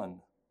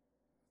one.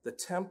 The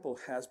temple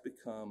has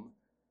become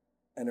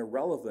an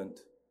irrelevant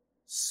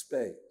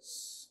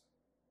space.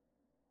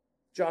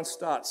 John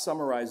Stott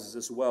summarizes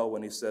this well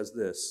when he says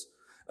this: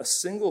 a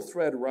single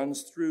thread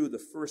runs through the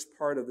first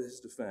part of his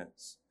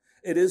defense.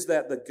 It is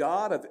that the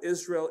God of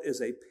Israel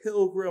is a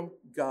pilgrim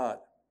God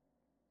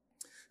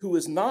who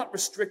is not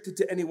restricted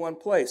to any one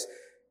place.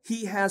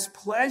 He has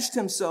pledged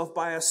himself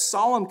by a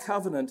solemn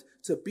covenant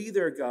to be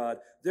their God.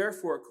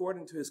 Therefore,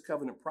 according to his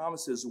covenant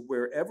promises,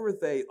 wherever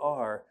they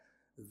are,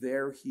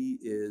 there he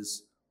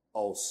is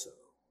also.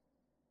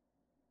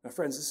 Now,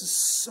 friends, this is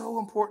so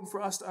important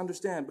for us to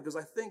understand because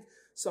I think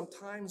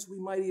sometimes we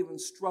might even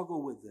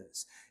struggle with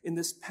this. In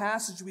this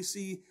passage, we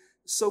see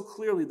so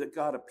clearly that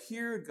God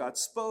appeared, God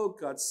spoke,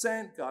 God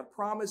sent, God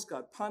promised,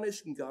 God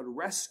punished, and God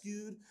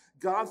rescued.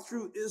 God,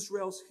 through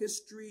Israel's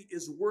history,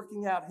 is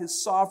working out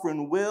his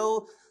sovereign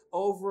will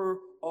over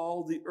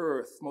all the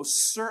earth.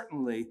 Most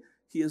certainly,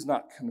 he is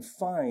not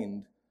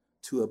confined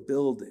to a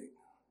building.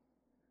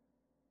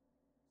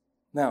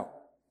 Now,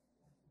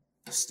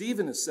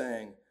 Stephen is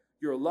saying,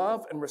 your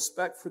love and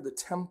respect for the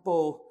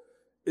temple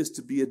is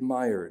to be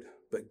admired,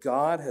 but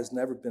God has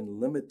never been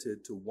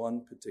limited to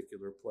one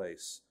particular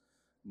place,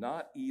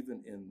 not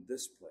even in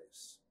this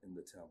place, in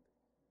the temple.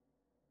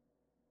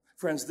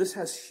 Friends, this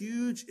has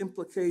huge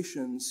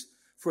implications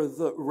for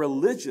the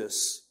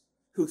religious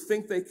who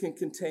think they can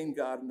contain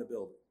God in a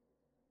building.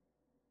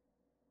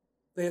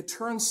 They had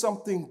turned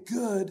something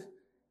good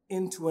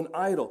into an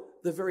idol.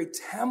 The very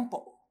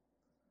temple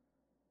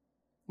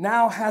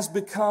now has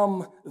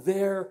become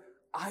their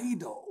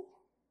idol.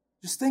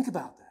 Just think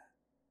about that.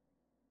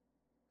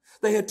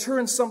 They had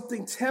turned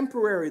something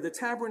temporary, the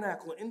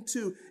tabernacle,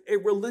 into a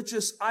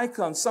religious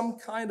icon, some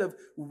kind of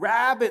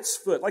rabbit's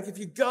foot. Like if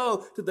you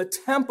go to the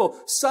temple,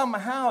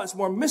 somehow it's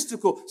more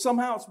mystical,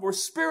 somehow it's more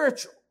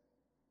spiritual.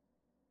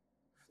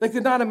 They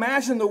could not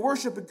imagine the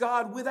worship of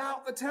God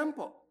without the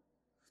temple.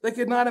 They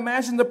could not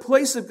imagine the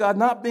place of God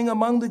not being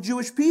among the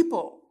Jewish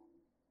people.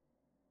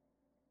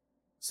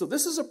 So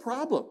this is a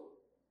problem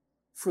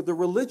for the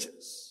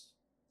religious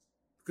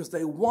because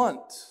they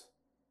want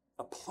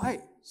a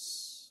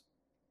place.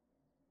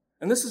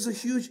 And this is a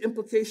huge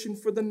implication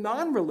for the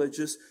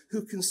non-religious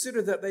who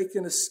consider that they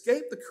can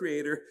escape the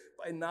Creator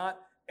by not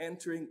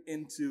entering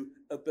into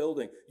a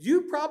building.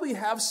 You probably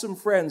have some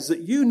friends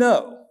that you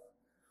know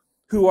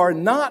who are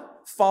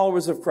not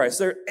followers of Christ.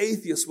 They're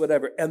atheists,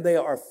 whatever, and they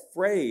are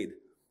afraid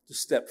to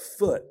step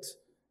foot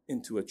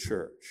into a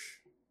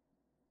church.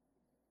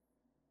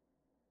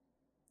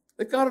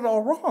 They got it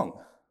all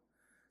wrong.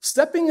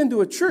 Stepping into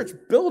a church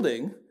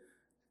building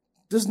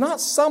does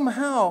not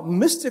somehow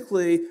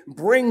mystically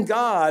bring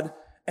God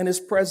and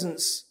his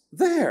presence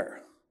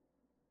there.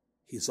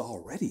 He's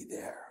already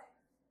there.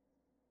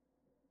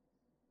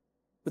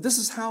 But this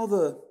is how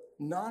the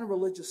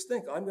non-religious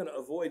think. I'm going to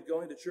avoid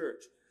going to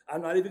church.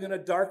 I'm not even going to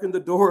darken the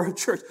door of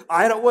church.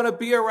 I don't want to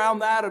be around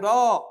that at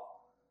all.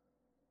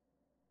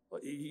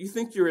 You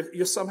think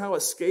you're somehow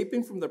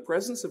escaping from the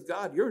presence of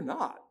God? You're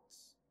not.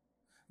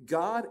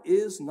 God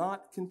is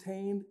not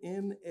contained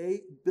in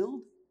a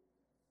building.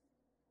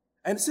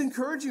 And it's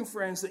encouraging,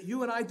 friends, that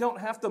you and I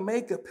don't have to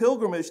make a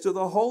pilgrimage to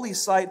the holy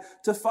site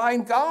to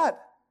find God.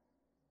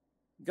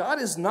 God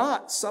is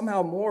not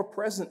somehow more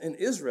present in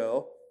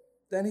Israel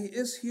than he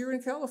is here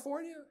in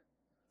California.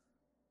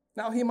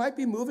 Now, he might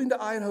be moving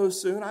to Idaho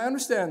soon. I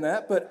understand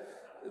that,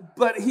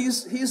 but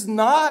he's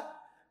not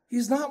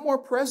more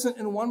present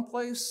in one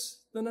place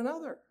than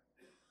another.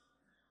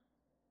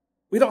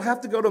 We don't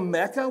have to go to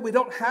Mecca. We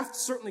don't have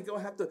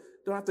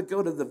to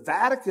go to the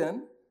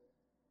Vatican.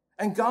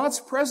 And God's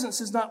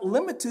presence is not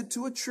limited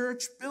to a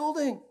church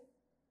building.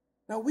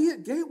 Now, we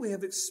at Gateway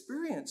have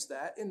experienced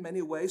that in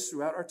many ways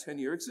throughout our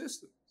 10-year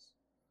existence.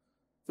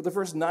 For the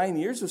first 9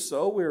 years or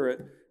so, we were at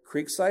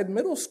Creekside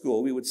Middle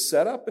School. We would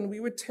set up and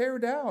we would tear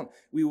down.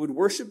 We would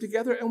worship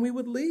together and we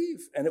would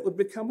leave. And it would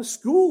become a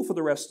school for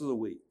the rest of the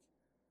week.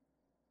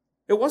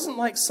 It wasn't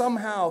like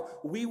somehow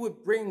we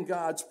would bring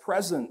God's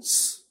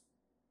presence.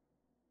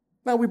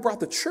 Now, we brought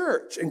the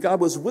church, and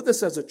God was with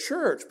us as a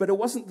church, but it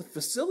wasn't the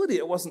facility,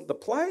 it wasn't the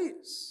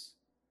place.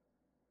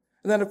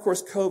 And then, of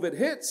course, COVID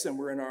hits, and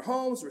we're in our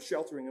homes, we're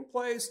sheltering in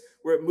place,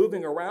 we're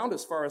moving around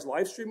as far as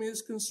live streaming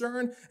is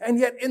concerned, and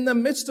yet in the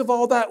midst of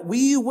all that,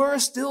 we were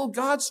still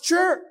God's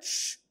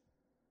church.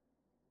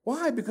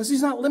 Why? Because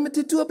he's not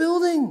limited to a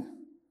building.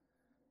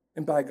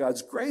 And by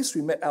God's grace,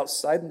 we met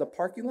outside in the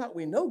parking lot.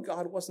 We know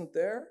God wasn't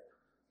there.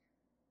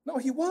 No,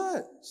 he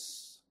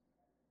was.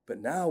 But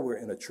now we're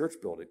in a church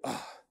building.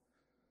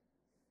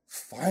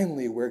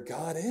 Finally, where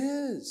God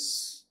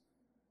is.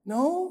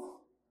 No,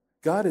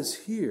 God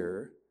is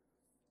here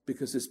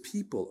because his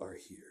people are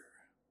here.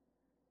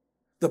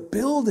 The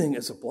building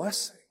is a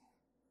blessing,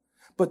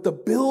 but the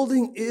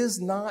building is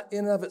not in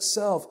and of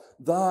itself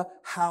the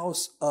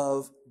house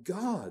of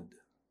God.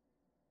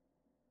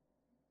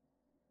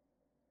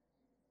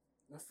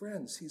 Now,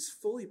 friends, he's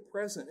fully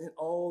present in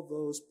all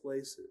those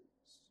places.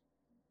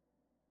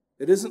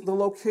 It isn't the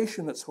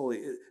location that's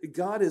holy.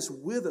 God is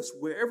with us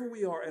wherever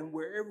we are and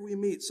wherever we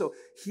meet. So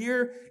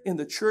here in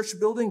the church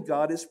building,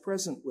 God is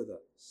present with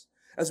us.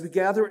 As we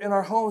gather in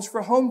our homes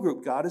for home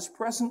group, God is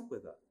present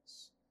with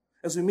us.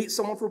 As we meet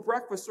someone for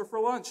breakfast or for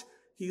lunch,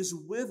 he's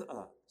with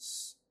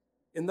us.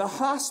 In the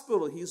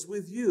hospital, he's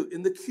with you.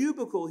 In the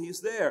cubicle,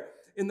 he's there.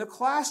 In the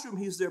classroom,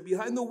 he's there.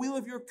 Behind the wheel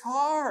of your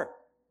car,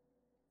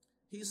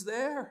 he's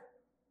there.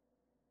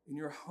 In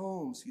your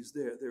homes, he's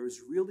there. There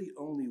is really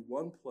only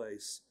one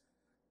place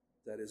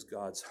that is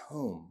God's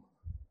home,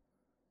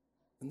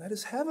 and that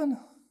is heaven.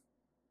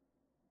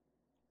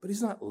 But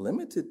he's not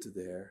limited to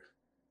there.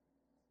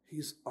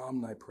 He's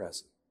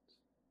omnipresent.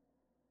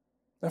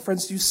 Now,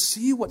 friends, do you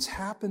see what's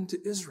happened to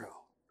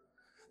Israel?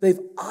 They've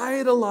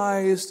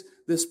idolized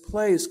this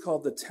place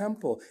called the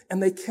temple,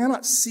 and they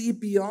cannot see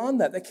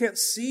beyond that. They can't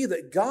see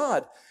that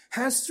God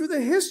has, through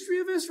the history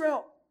of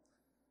Israel,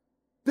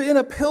 been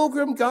a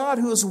pilgrim God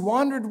who has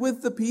wandered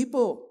with the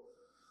people.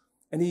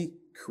 And he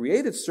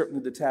created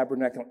certainly the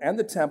tabernacle and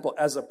the temple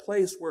as a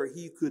place where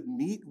he could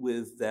meet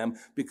with them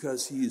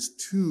because he is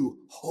too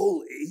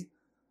holy,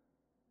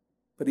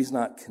 but he's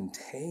not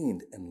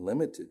contained and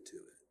limited to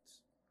it.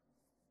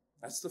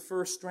 That's the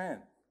first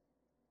strand.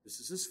 This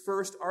is his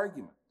first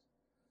argument.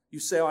 You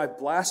say, I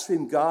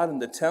blaspheme God in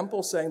the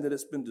temple, saying that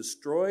it's been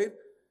destroyed.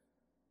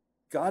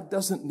 God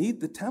doesn't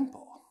need the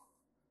temple.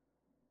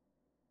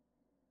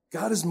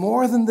 God is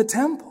more than the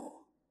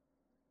temple.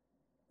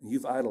 And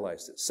you've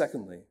idolized it.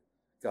 Secondly,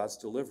 God's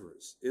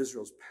deliverers,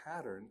 Israel's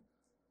pattern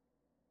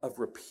of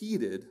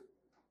repeated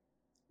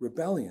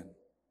rebellion.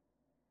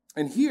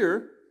 And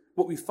here,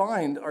 what we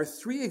find are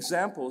three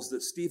examples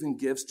that Stephen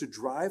gives to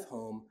drive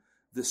home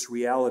this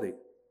reality.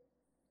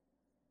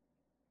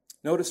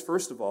 Notice,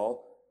 first of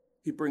all,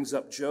 he brings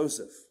up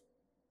Joseph,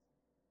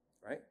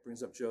 right?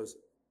 Brings up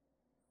Joseph.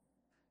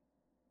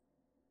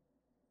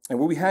 And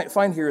what we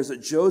find here is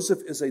that Joseph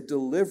is a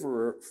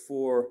deliverer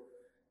for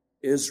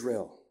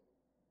Israel.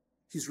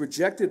 He's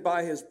rejected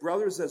by his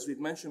brothers, as we've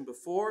mentioned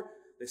before.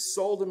 They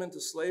sold him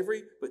into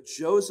slavery, but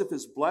Joseph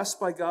is blessed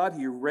by God.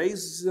 He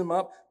raises him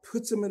up,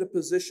 puts him in a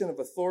position of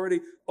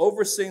authority,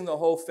 overseeing the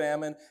whole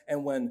famine.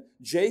 And when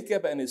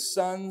Jacob and his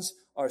sons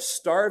are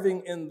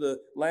starving in the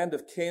land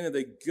of Canaan,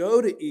 they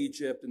go to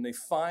Egypt and they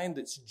find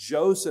it's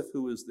Joseph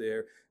who is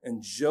there.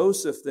 And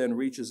Joseph then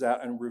reaches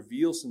out and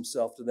reveals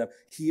himself to them.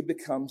 He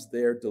becomes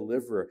their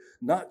deliverer,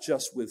 not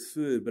just with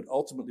food, but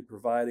ultimately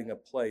providing a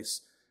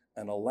place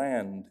and a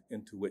land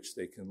into which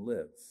they can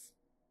live.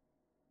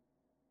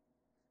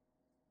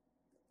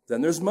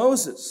 Then there's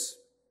Moses.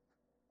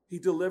 He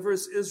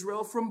delivers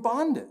Israel from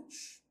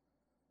bondage.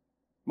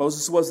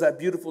 Moses was that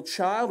beautiful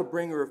child, a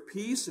bringer of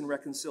peace and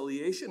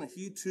reconciliation, and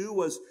he too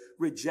was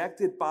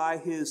rejected by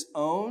his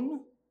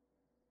own.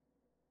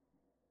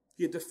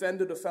 He had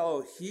defended a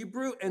fellow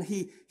Hebrew, and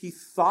he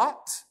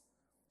thought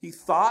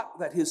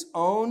that his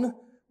own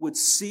would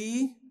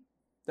see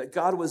that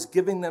God was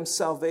giving them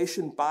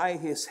salvation by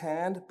his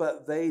hand,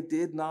 but they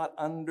did not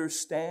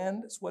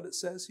understand. That's what it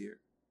says here.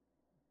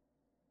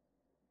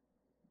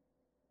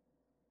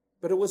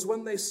 But it was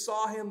when they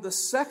saw him the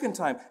second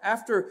time,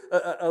 after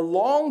a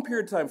long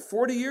period of time,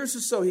 40 years or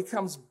so, he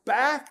comes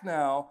back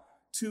now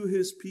to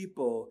his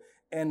people.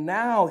 And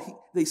now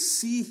they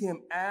see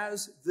him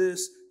as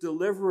this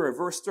deliverer.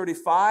 Verse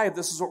 35,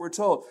 this is what we're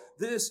told.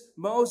 This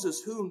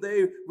Moses, whom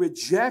they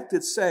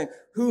rejected, saying,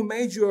 who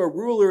made you a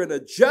ruler and a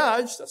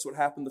judge? That's what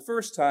happened the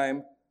first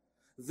time.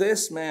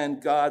 This man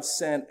God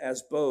sent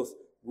as both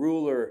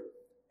ruler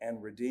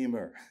and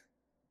redeemer.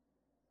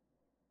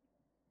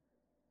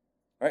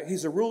 Right?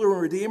 He's a ruler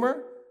and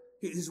redeemer.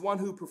 He's one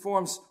who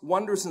performs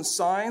wonders and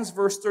signs.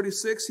 Verse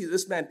 36,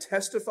 this man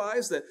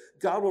testifies that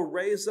God will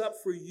raise up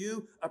for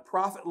you a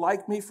prophet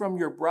like me from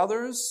your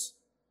brothers.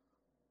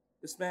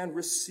 This man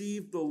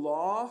received the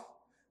law,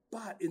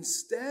 but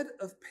instead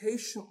of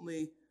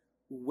patiently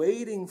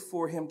waiting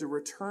for him to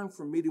return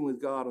from meeting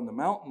with God on the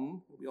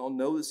mountain, we all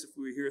know this if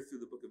we were here through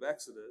the book of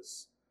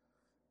Exodus,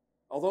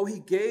 although he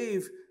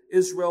gave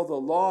Israel the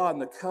law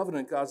and the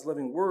covenant, God's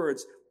living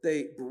words,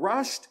 they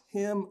brushed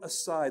him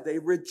aside. They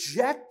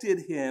rejected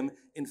him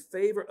in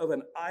favor of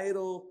an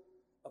idol,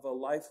 of a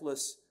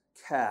lifeless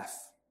calf.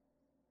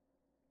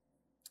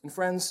 And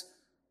friends,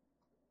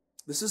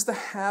 this is the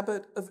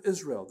habit of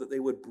Israel, that they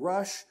would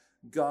brush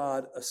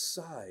God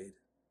aside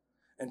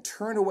and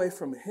turn away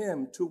from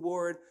him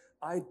toward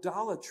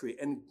idolatry.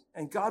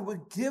 And God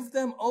would give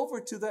them over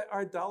to that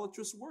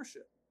idolatrous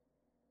worship.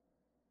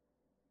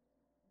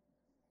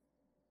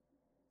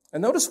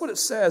 And notice what it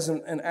says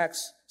in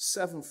Acts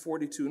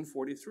 7:42 and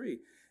 43.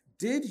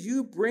 Did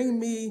you bring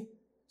me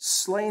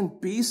slain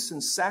beasts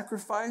and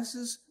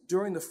sacrifices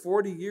during the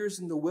 40 years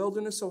in the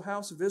wilderness, O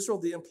house of Israel?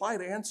 The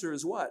implied answer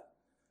is what?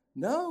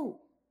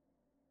 No.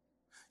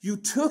 You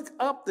took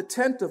up the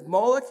tent of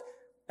Moloch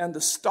and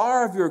the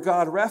star of your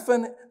god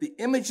Rephan, the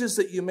images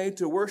that you made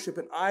to worship,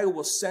 and I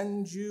will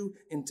send you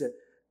into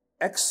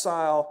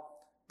exile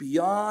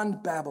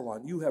beyond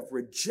Babylon. You have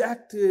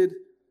rejected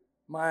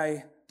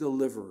my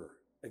deliverer.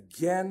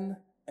 Again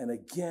and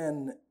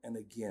again and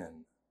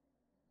again.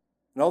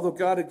 And although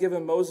God had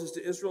given Moses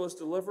to Israel as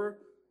deliverer,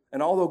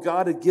 and although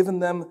God had given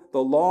them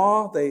the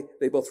law,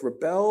 they both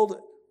rebelled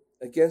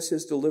against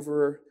his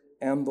deliverer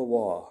and the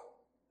law.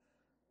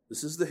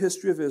 This is the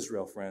history of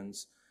Israel,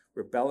 friends,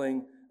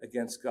 rebelling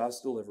against God's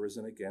deliverers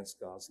and against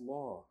God's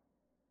law.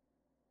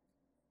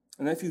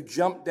 And if you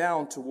jump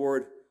down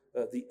toward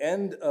the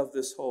end of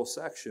this whole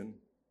section,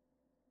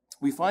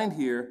 we find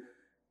here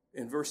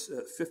in verse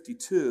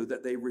 52,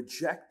 that they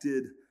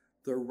rejected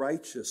the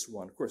righteous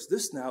one. Of course,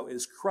 this now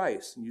is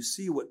Christ. And you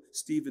see what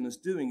Stephen is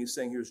doing. He's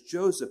saying, here's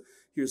Joseph,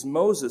 here's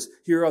Moses,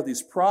 here are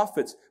these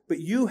prophets,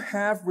 but you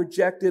have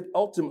rejected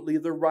ultimately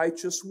the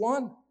righteous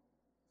one.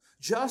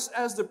 Just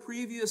as the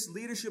previous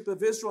leadership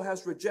of Israel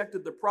has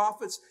rejected the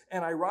prophets,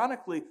 and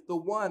ironically, the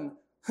one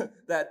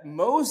that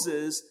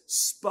Moses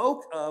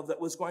spoke of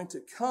that was going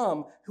to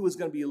come, who was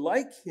going to be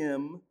like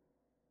him,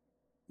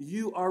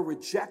 you are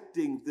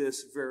rejecting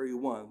this very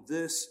one,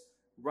 this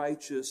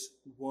righteous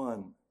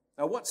one.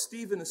 Now, what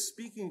Stephen is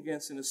speaking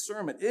against in his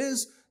sermon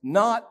is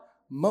not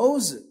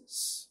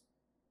Moses.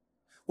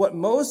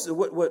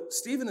 What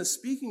Stephen is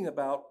speaking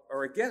about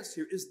or against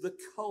here is the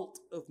cult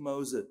of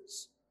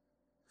Moses.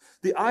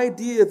 The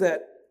idea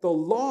that the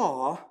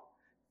law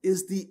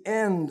is the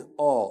end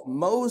all.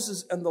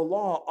 Moses and the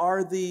law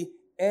are the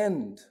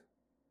end.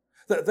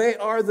 That they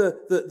are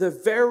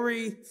the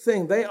very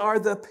thing. They are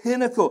the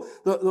pinnacle.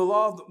 The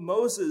law of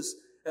Moses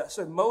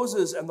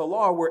and the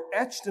law were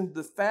etched into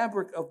the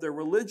fabric of their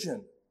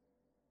religion.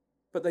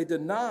 But they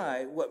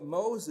deny what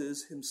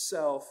Moses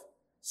himself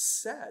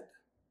said.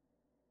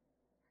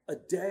 A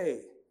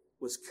day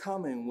was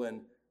coming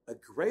when a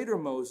greater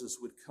Moses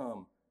would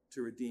come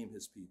to redeem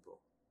his people.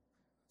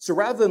 So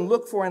rather than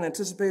look for and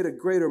anticipate a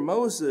greater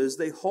Moses,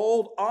 they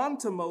hold on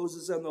to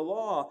Moses and the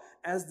law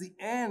as the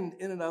end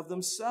in and of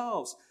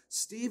themselves.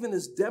 Stephen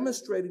is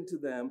demonstrating to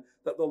them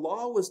that the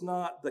law was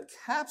not the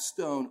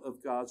capstone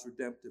of God's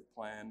redemptive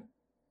plan.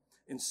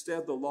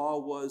 Instead, the law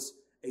was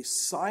a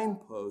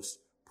signpost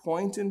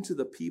pointing to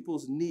the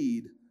people's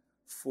need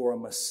for a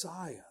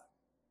Messiah.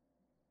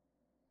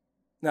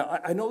 Now,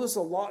 I know there's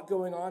a lot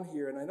going on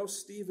here, and I know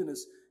Stephen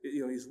is,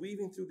 he's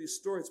weaving through these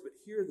stories, but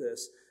hear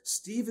this.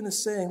 Stephen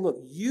is saying, look,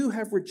 you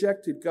have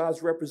rejected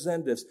God's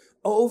representatives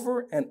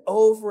over and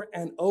over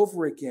and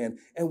over again,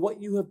 and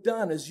what you have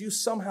done is you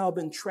somehow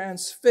been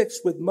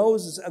transfixed with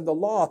Moses and the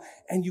law,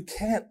 and you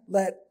can't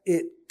let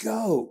it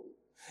go.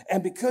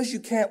 And because you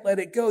can't let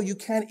it go, you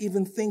can't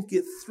even think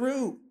it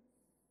through.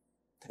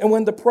 And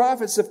when the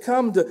prophets have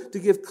come to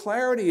give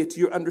clarity to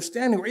your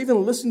understanding, or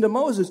even listen to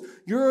Moses,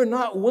 you're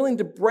not willing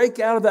to break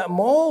out of that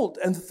mold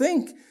and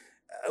think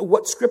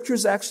what Scripture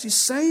is actually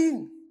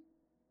saying.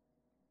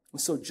 And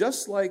so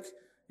just like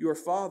your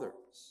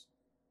fathers,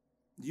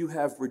 you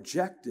have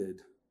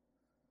rejected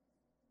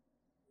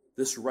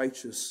this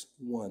righteous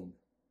one.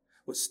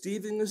 What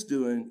Stephen is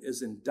doing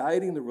is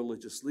indicting the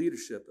religious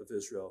leadership of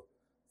Israel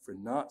for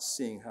not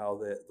seeing how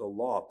the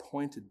law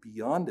pointed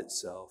beyond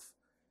itself,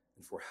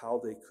 and for how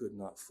they could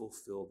not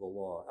fulfill the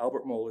law.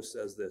 Albert Mohler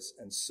says this,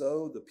 and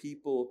so the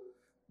people,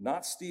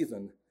 not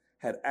Stephen,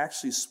 had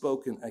actually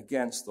spoken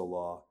against the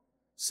law,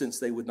 since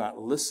they would not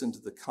listen to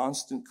the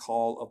constant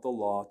call of the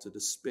law to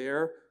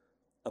despair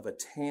of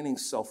attaining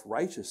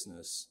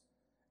self-righteousness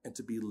and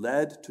to be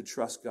led to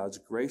trust God's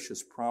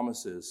gracious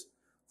promises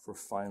for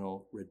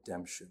final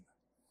redemption.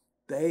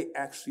 They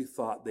actually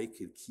thought they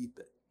could keep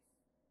it.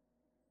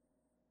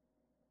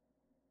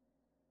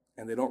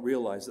 And they don't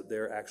realize that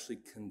they're actually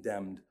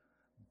condemned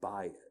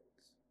by it.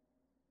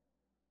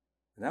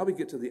 Now we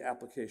get to the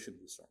application of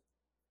the sermon.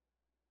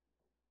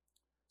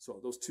 So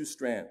those two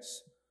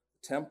strands,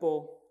 the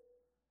temple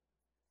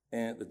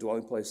and the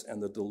dwelling place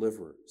and the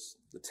deliverers.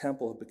 The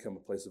temple had become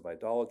a place of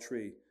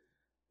idolatry.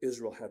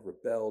 Israel had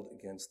rebelled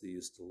against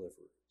these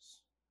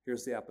deliverers.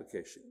 Here's the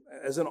application.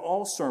 As in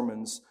all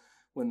sermons,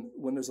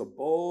 when there's a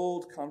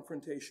bold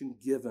confrontation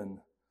given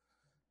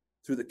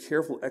through the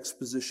careful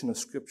exposition of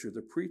Scripture,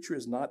 the preacher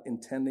is not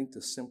intending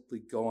to simply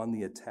go on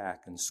the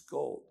attack and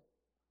scold,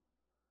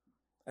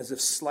 as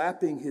if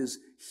slapping his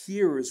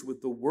hearers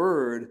with the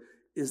word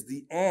is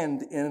the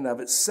end in and of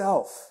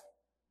itself.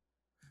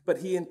 But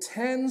he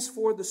intends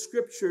for the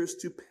Scriptures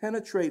to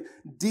penetrate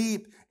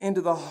deep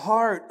into the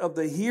heart of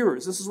the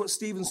hearers. This is what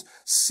Stephen's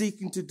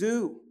seeking to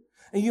do.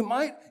 And you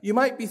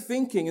might be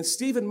thinking, and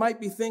Stephen might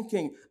be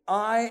thinking,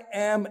 I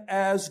am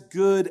as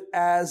good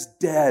as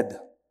dead.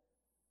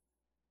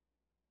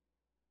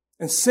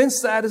 And since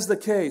that is the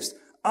case,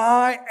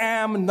 I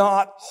am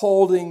not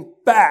holding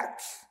back.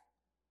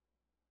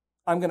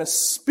 I'm going to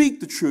speak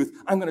the truth.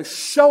 I'm going to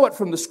show it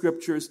from the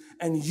Scriptures,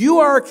 and you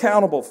are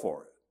accountable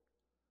for it.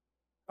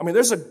 I mean,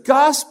 there's a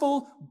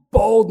gospel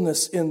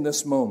boldness in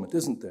this moment,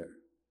 isn't there?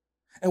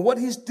 And what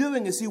he's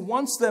doing is he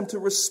wants them to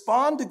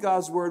respond to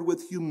God's word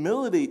with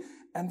humility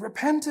and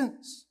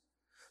repentance.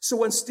 So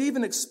when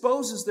Stephen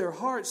exposes their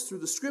hearts through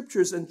the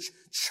Scriptures and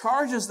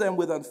charges them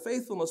with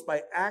unfaithfulness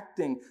by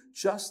acting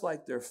just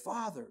like their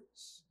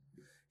fathers,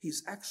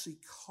 he's actually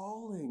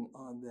calling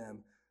on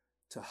them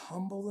to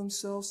humble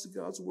themselves to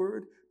God's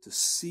word, to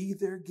see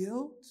their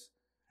guilt,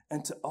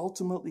 and to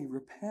ultimately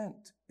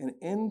repent. And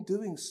in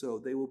doing so,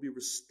 they will be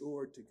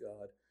restored to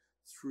God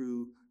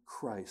through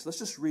Christ. Let's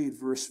just read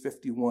verse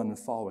 51 and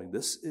following.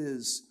 This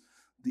is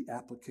the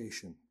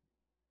application.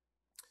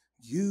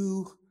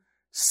 You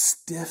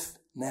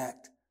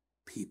stiff-necked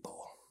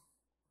people,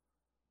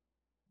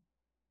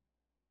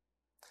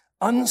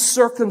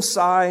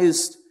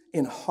 uncircumcised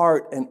in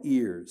heart and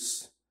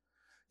ears,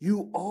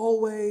 you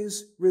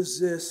always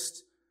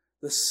resist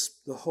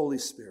the Holy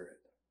Spirit.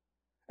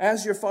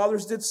 As your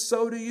fathers did,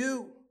 so do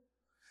you.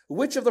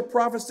 Which of the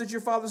prophets did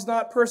your fathers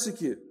not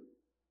persecute?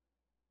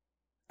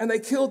 And they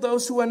killed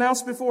those who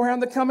announced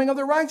beforehand the coming of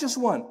the righteous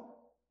one,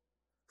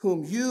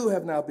 whom you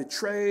have now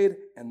betrayed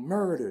and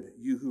murdered,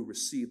 you who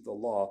received the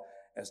law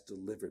as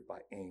delivered by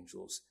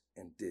angels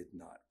and did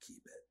not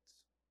keep it.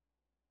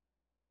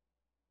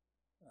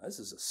 This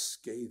is a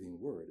scathing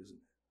word, isn't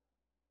it?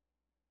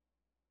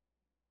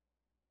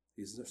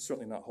 He's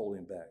certainly not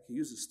holding back. He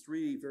uses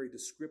three very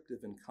descriptive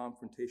and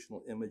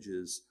confrontational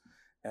images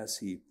as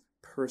he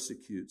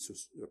prosecutes,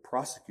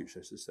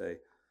 I should say,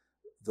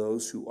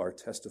 those who are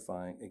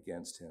testifying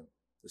against him.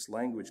 This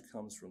language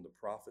comes from the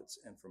prophets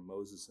and from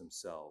Moses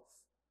himself.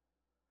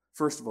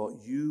 First of all,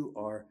 you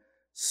are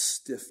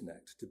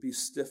stiff-necked. To be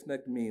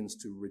stiff-necked means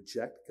to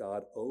reject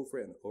God over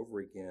and over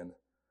again.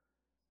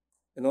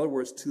 In other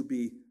words, to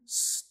be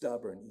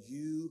stubborn.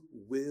 You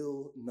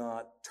will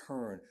not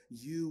turn.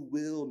 You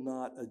will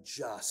not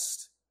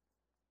adjust.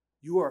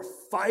 You are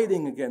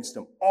fighting against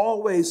him,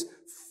 always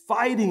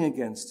fighting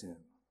against him.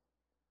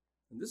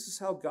 And this is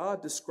how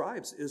God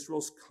describes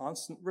Israel's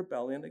constant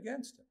rebellion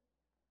against him.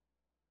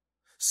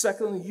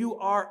 Secondly, you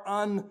are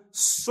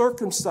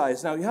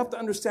uncircumcised. Now, you have to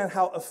understand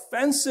how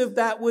offensive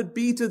that would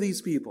be to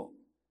these people.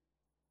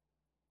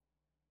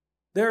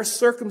 Their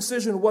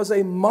circumcision was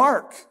a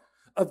mark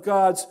of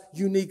God's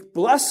unique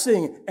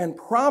blessing and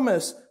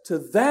promise to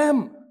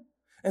them.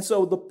 And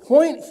so the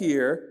point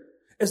here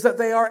is that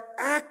they are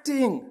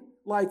acting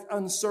like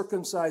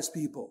uncircumcised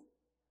people.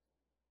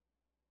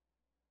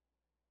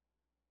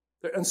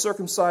 They're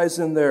uncircumcised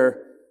in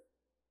their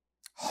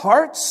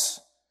hearts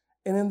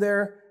and in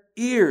their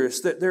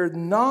ears, that they're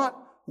not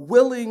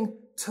willing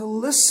to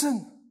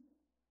listen.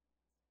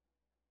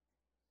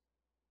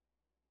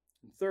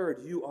 And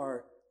third, you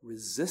are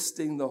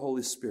resisting the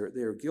Holy Spirit.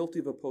 They are guilty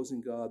of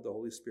opposing God, the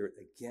Holy Spirit,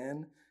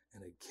 again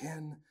and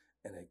again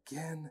and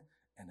again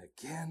and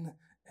again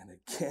and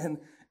again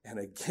and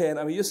again.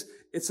 I mean,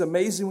 it's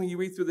amazing when you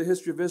read through the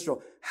history of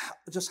Israel,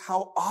 just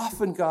how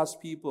often God's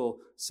people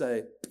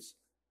say,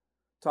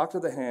 talk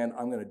to the hand,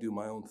 I'm going to do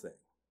my own thing.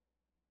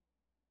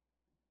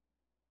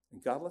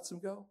 And God lets them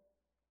go.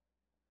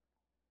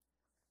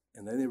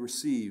 And then they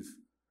receive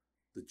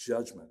the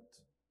judgment.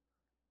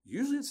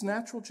 Usually it's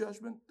natural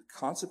judgment, the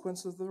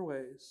consequences of their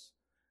ways.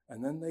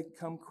 And then they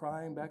come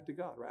crying back to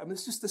God, right? I mean,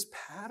 it's just this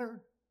pattern.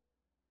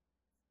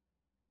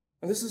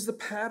 And this is the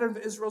pattern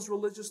of Israel's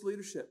religious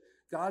leadership.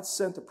 God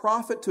sent a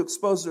prophet to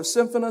expose their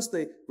sinfulness.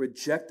 They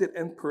rejected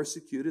and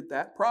persecuted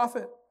that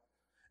prophet.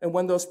 And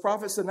when those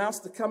prophets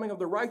announced the coming of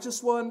the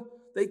righteous one,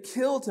 they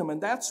killed him.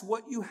 And that's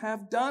what you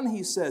have done,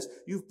 he says.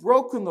 You've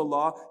broken the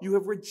law. You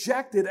have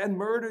rejected and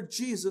murdered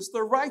Jesus,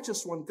 the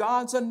righteous one,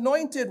 God's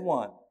anointed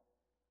one.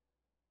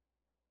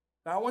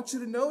 Now, I want you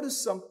to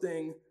notice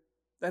something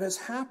that has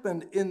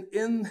happened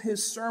in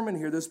his sermon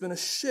here. There's been a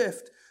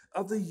shift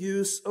of the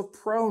use of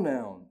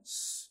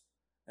pronouns.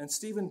 And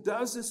Stephen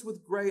does this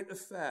with great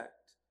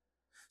effect.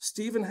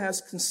 Stephen has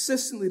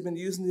consistently been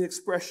using the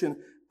expression,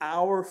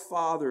 our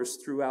fathers,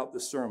 throughout the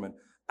sermon.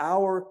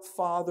 Our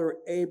father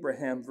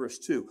Abraham, verse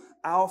 2.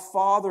 Our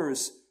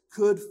fathers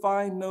could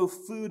find no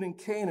food in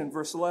Canaan,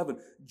 verse 11.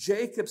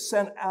 Jacob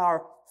sent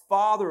our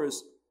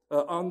fathers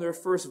on their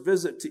first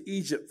visit to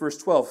Egypt, verse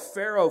 12.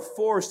 Pharaoh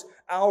forced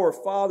our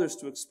fathers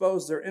to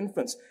expose their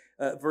infants,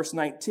 verse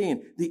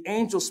 19. The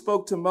angel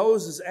spoke to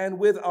Moses and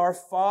with our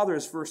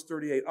fathers, verse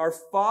 38. Our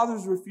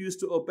fathers refused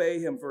to obey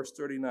him, verse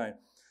 39.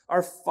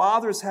 Our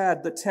fathers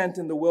had the tent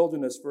in the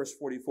wilderness, verse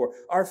 44.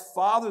 Our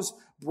fathers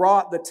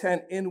brought the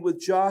tent in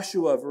with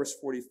Joshua, verse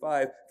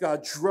 45.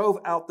 God drove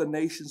out the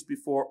nations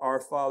before our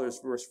fathers,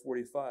 verse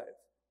 45.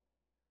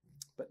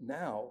 But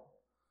now,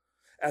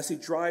 as he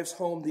drives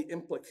home the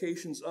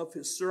implications of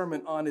his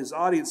sermon on his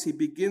audience, he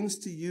begins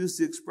to use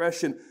the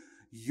expression,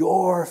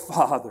 your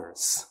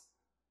fathers.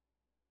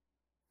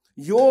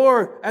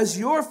 As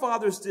your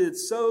fathers did,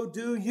 so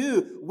do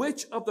you.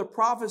 Which of the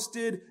prophets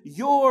did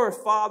your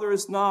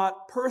fathers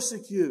not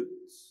persecute?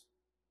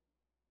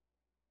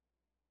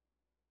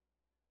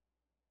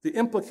 The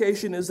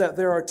implication is that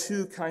there are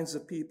two kinds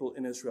of people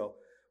in Israel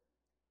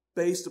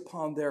based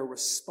upon their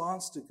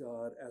response to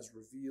God as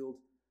revealed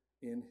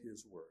in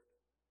his word.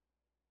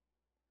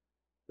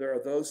 There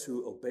are those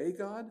who obey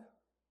God,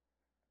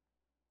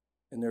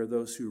 and there are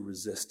those who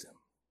resist him.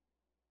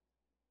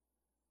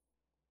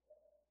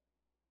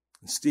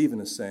 And Stephen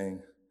is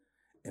saying,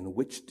 and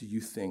which do you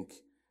think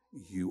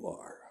you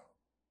are?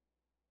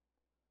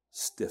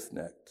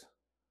 Stiff-necked,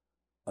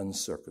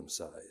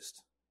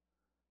 uncircumcised,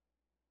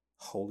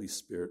 Holy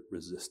Spirit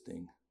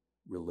resisting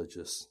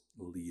religious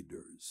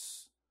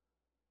leaders.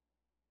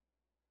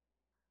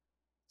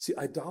 See,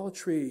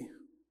 idolatry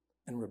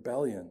and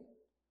rebellion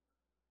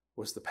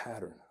was the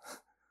pattern.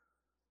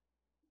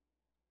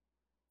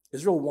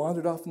 Israel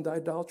wandered off into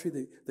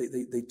idolatry.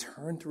 They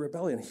turned to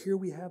rebellion. Here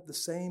we have the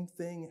same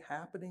thing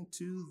happening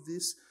to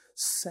this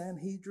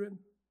Sanhedrin.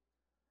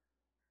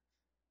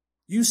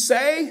 You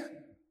say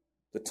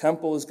the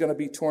temple is going to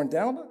be torn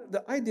down.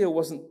 The idea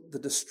wasn't the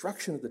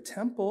destruction of the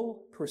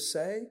temple per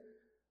se.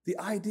 The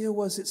idea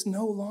was it's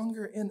no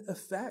longer in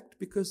effect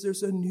because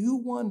there's a new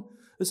one.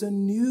 There's a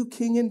new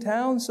king in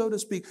town, so to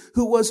speak,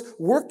 who was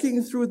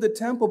working through the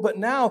temple, but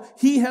now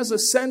he has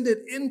ascended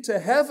into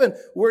heaven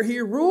where he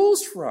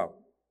rules from.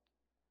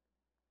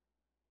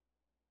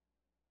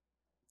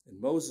 And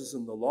Moses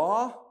and the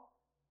law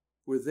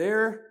were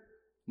there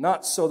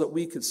not so that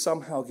we could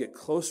somehow get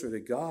closer to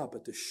God,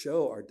 but to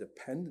show our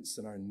dependence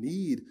and our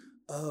need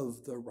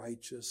of the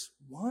righteous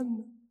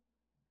one.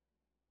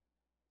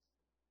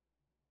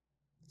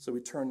 So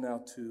we turn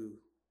now to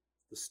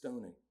the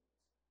stoning,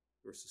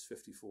 verses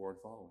 54 and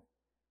following.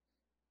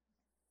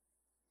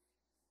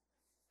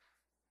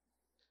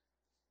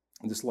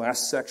 In this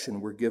last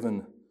section, we're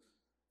given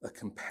a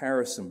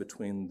comparison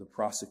between the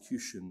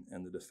prosecution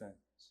and the defense.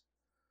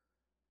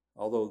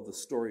 Although the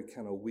story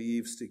kind of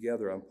weaves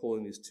together, I'm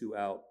pulling these two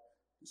out,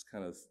 just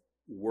kind of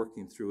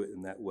working through it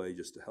in that way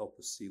just to help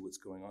us see what's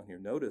going on here.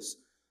 Notice,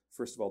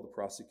 first of all, the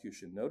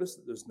prosecution. Notice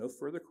that there's no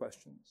further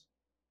questions.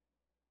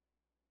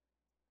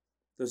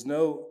 There's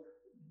no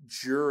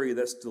jury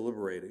that's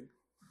deliberating.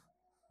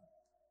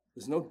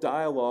 There's no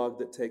dialogue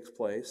that takes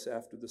place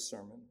after the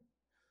sermon.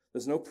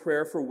 There's no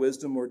prayer for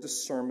wisdom or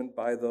discernment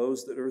by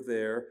those that are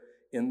there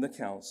in the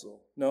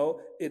council.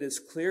 No, it is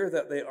clear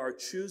that they are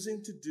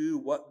choosing to do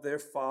what their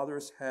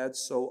fathers had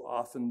so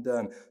often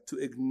done, to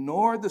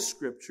ignore the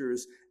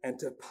scriptures and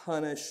to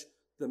punish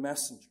the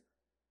messenger.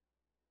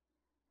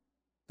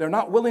 They're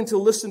not willing to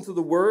listen to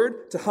the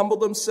word, to humble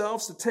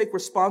themselves, to take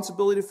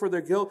responsibility for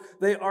their guilt.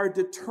 They are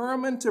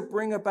determined to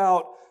bring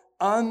about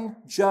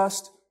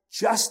unjust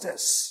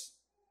justice.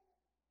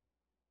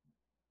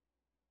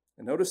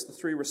 And notice the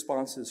three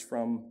responses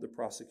from the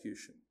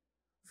prosecution.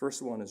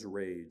 First one is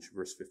rage,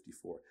 verse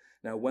 54.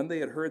 Now, when they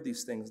had heard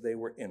these things, they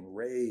were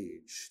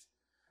enraged,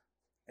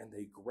 and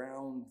they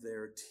ground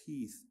their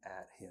teeth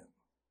at him.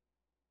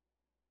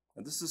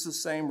 And this is the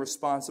same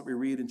response that we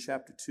read in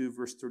chapter 2,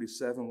 verse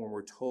 37, when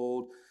we're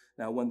told,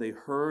 now when they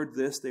heard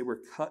this, they were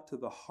cut to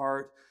the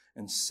heart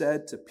and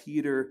said to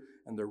Peter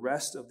and the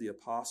rest of the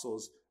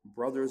apostles,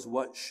 brothers,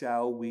 what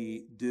shall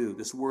we do?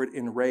 This word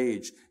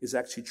enraged is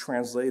actually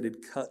translated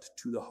cut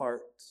to the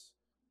heart.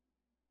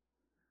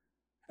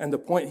 And the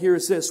point here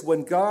is this: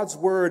 when God's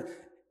word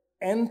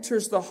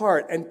enters the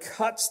heart and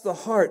cuts the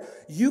heart,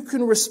 you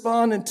can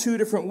respond in two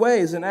different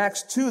ways. In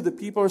Acts 2, the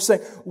people are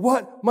saying,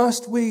 what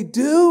must we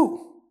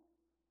do?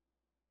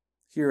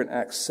 Here in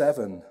Acts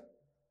 7,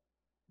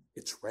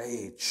 it's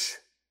rage.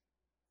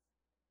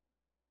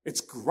 It's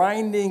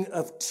grinding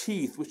of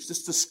teeth, which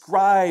just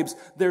describes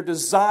their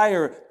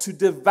desire to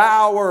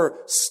devour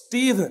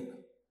Stephen,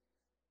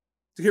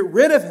 to get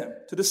rid of him,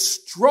 to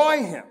destroy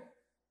him.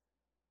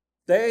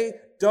 They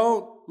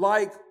don't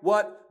like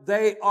what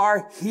they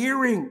are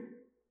hearing.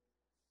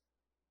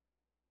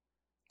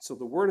 So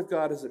the word of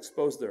God has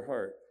exposed their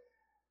heart,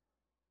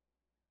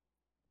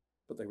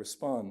 but they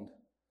respond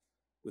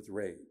with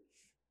rage.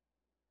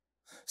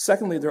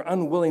 Secondly, they're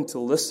unwilling to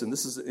listen.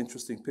 This is an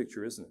interesting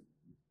picture, isn't it?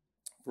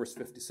 Verse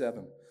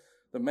 57.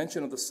 The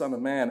mention of the Son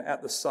of Man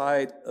at the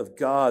side of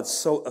God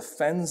so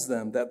offends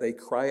them that they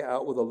cry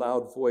out with a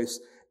loud voice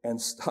and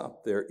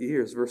stop their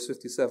ears. Verse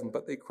 57.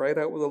 But they cried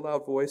out with a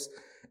loud voice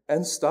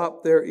and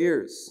stopped their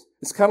ears.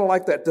 It's kind of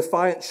like that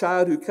defiant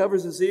child who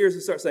covers his ears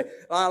and starts saying,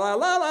 la, la,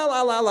 la, la,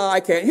 la, la, la, I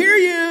can't hear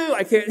you,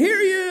 I can't hear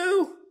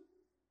you.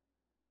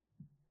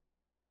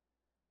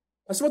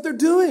 That's what they're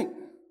doing.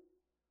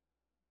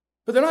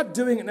 But they're not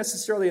doing it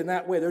necessarily in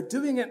that way. They're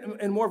doing it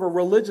in more of a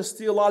religious,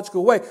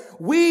 theological way.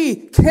 We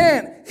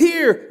can't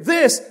hear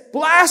this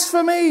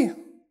blasphemy.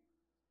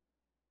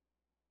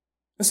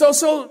 And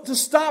so to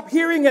stop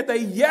hearing it, they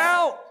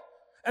yell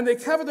and they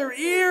cover their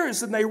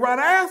ears and they run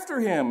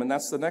after him. And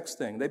that's the next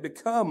thing. They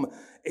become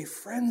a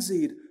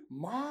frenzied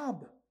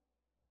mob.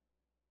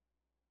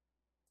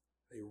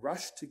 They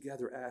rush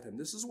together at him.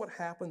 This is what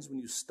happens when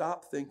you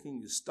stop thinking,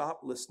 you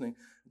stop listening,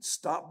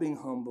 stop being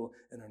humble,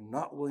 and are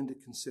not willing to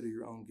consider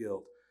your own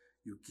guilt.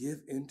 You give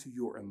into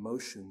your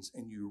emotions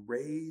and you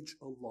rage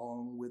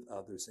along with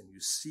others and you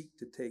seek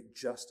to take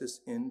justice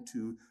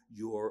into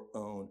your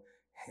own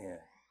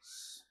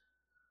hands.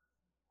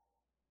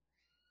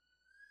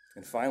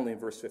 And finally, in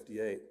verse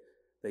 58,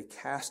 they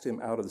cast him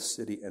out of the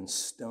city and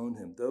stoned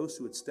him. Those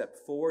who had stepped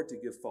forward to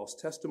give false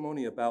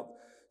testimony about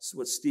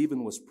what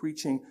Stephen was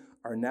preaching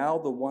are now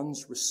the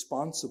ones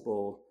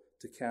responsible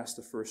to cast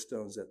the first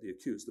stones at the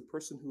accused. The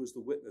person who is the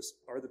witness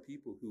are the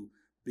people who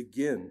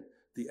begin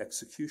the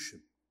execution.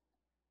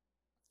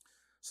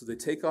 So they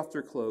take off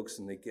their cloaks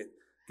and they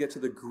get to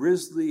the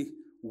grisly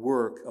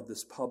work of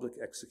this public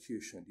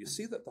execution. Do you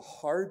see that the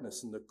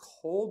hardness and the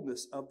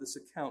coldness of this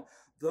account?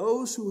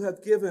 Those who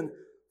have given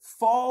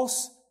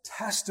false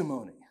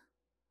testimony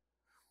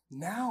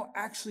now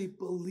actually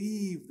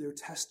believe their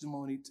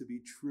testimony to be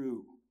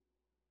true.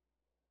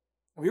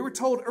 We were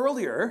told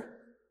earlier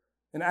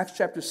in Acts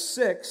chapter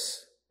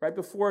 6, right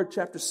before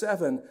chapter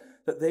 7,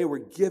 that they were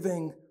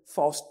giving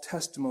false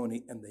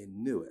testimony and they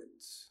knew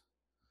it.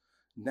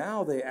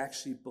 Now they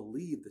actually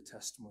believe the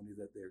testimony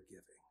that they're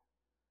giving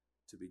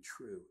to be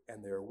true,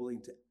 and they're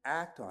willing to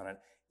act on it,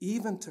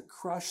 even to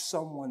crush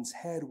someone's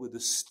head with a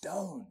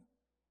stone.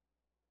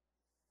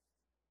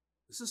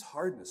 This is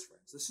hardness,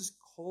 friends. This is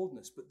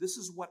coldness, but this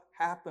is what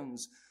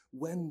happens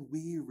when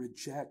we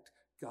reject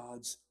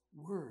God's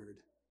word.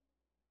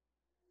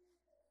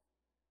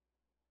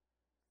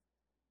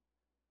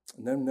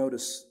 And then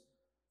notice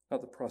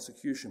not the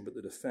prosecution, but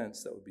the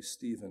defense. That would be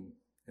Stephen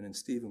And in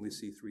Stephen, we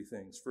see three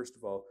things. First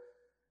of all,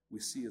 we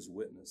see his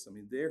witness. I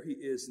mean, there he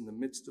is in the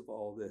midst of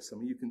all this. I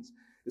mean,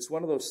 it's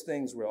one of those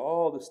things where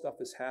all this stuff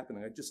is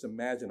happening. I just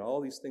imagine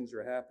all these things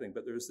are happening,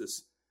 but there's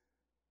this,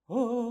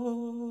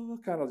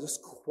 kind of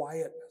just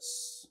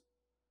quietness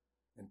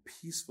and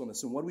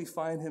peacefulness. And what do we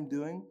find him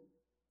doing?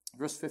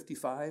 Verse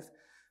 55,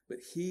 but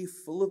he,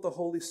 full of the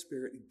Holy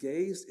Spirit,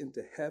 gazed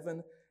into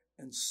heaven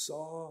and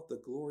saw the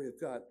glory of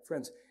God.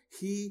 Friends,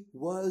 he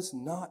was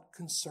not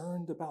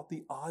concerned about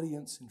the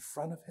audience in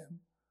front of him.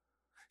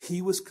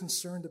 He was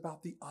concerned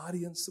about the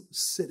audience that was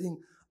sitting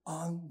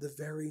on the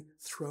very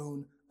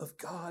throne of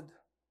God.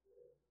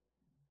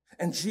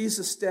 And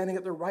Jesus standing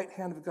at the right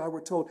hand of God,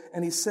 we're told,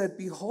 and he said,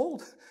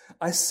 behold,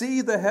 I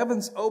see the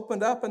heavens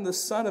opened up and the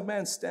Son of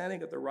Man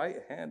standing at the right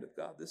hand of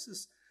God. This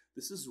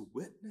is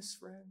witness,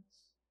 friends.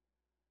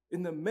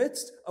 In the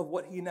midst of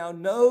what he now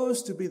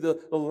knows to be the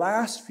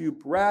last few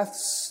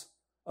breaths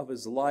of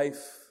his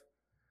life,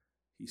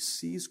 he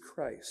sees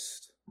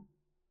Christ.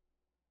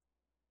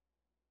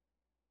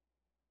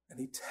 And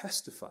he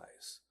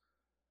testifies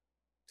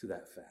to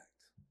that fact.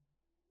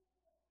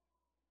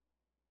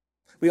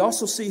 We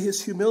also see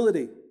his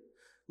humility.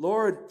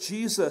 Lord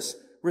Jesus,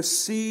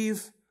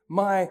 receive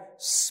my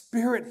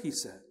spirit, he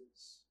says.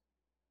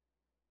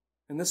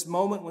 In this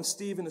moment when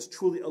Stephen is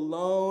truly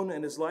alone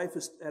and his life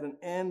is at an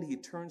end, he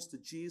turns to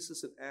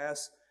Jesus and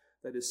asks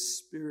that his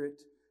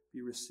spirit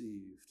be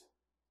received.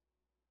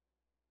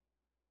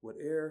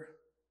 Whatever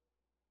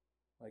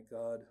my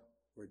God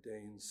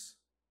ordains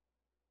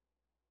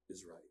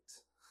is right.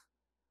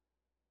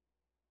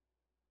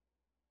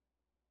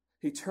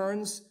 He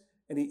turns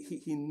and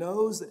he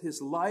knows that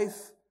his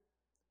life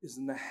is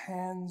in the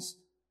hands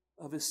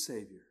of his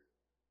Savior.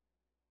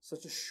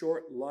 Such a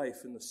short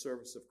life in the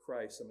service of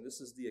Christ. I mean, this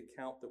is the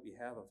account that we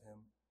have of him.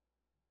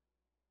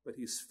 But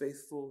he's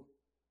faithful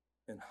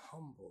and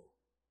humble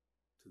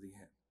to the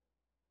end.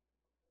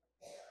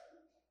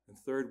 And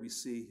third, we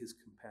see his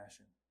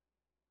compassion.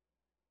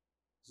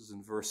 This is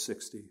in verse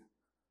 60.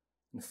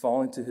 And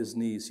falling to his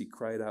knees, he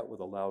cried out with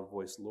a loud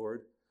voice,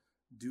 Lord,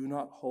 do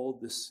not hold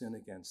this sin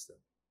against them.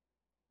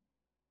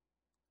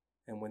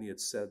 And when he had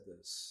said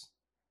this,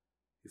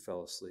 he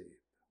fell asleep.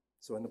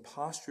 So in the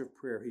posture of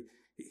prayer,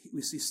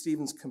 we see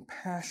Stephen's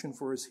compassion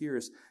for his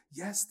hearers.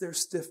 Yes, they're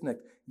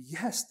stiff-necked.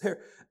 Yes,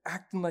 they're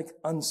acting like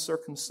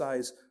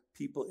uncircumcised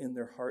people in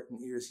their heart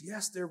and ears.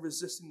 Yes, they're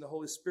resisting the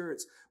Holy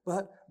Spirit.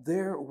 But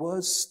there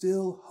was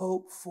still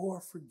hope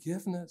for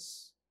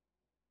forgiveness.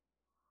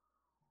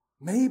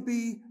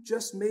 Maybe,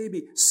 just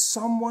maybe,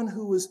 someone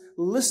who was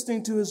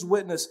listening to his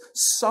witness,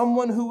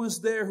 someone who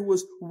was there, who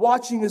was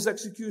watching his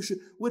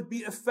execution, would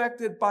be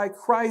affected by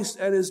Christ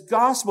and his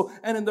gospel.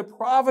 And in the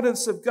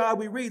providence of God,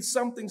 we read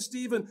something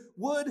Stephen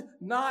would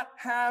not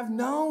have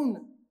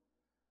known.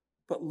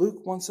 But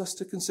Luke wants us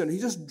to consider. He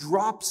just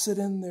drops it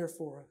in there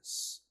for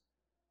us.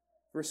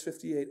 Verse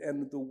 58,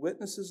 and the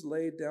witnesses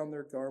laid down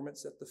their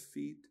garments at the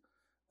feet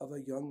of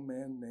a young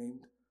man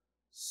named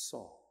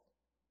Saul.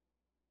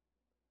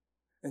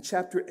 In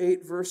chapter 8,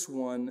 verse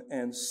 1,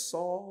 and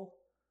Saul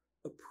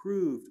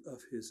approved of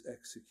his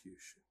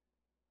execution.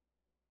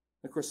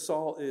 And of course,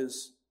 Saul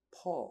is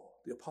Paul,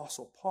 the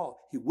Apostle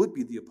Paul. He would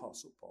be the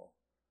Apostle Paul.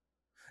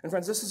 And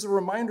friends, this is a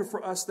reminder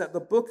for us that the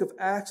book of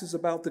Acts is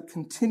about the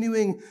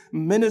continuing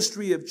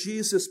ministry of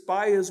Jesus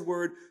by his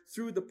word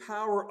through the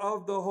power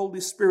of the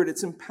Holy Spirit.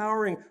 It's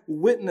empowering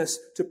witness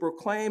to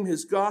proclaim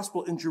his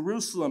gospel in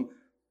Jerusalem,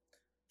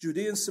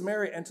 Judea and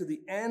Samaria, and to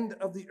the end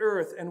of the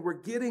earth. And we're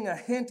getting a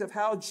hint of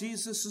how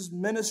Jesus'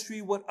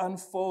 ministry would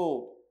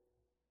unfold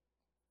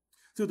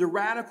through the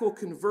radical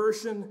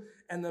conversion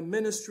and the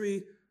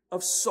ministry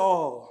of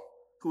Saul,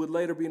 who would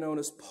later be known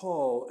as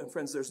Paul. And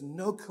friends, there's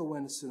no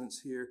coincidence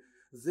here.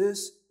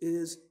 This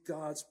is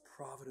God's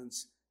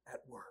providence at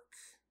work.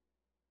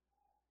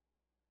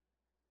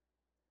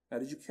 Now,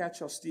 did you catch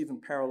how Stephen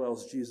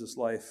parallels Jesus'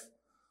 life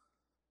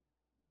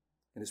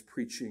in his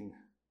preaching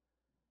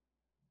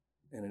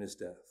and in his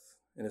death?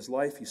 In his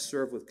life, he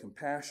served with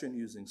compassion,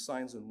 using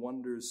signs and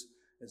wonders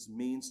as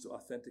means to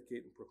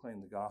authenticate and proclaim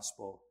the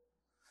gospel.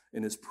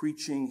 In his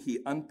preaching, he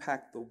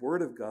unpacked the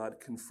word of God,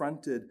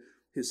 confronted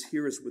his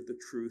hearers with the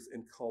truth,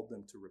 and called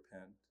them to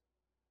repent.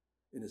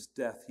 In his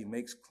death, he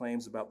makes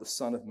claims about the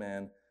Son of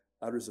Man,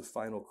 utters a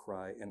final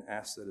cry, and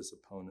asks that his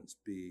opponents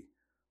be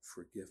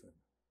forgiven.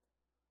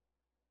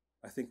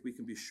 I think we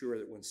can be sure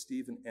that when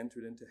Stephen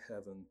entered into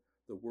heaven,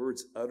 the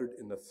words uttered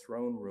in the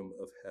throne room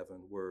of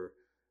heaven were,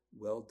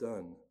 well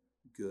done,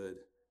 good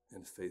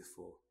and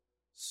faithful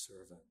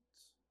servant.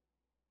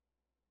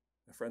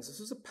 Now, friends, this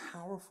is a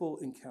powerful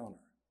encounter.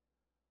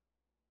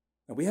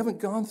 And we haven't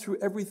gone through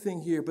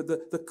everything here, but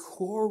the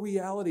core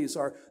realities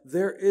are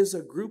there is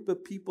a group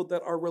of people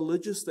that are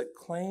religious that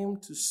claim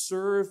to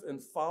serve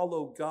and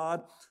follow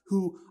God,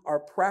 who are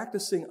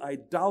practicing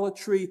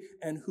idolatry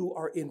and who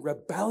are in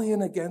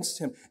rebellion against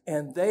him,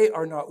 and they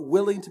are not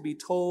willing to be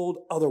told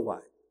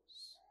otherwise.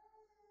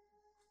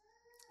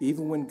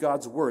 Even when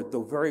God's word,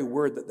 the very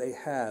word that they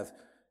have,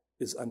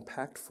 is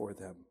unpacked for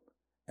them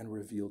and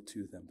revealed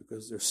to them,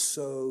 because they're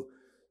so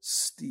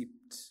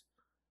steeped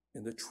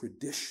in the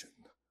tradition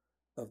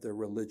of their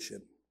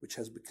religion, which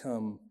has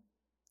become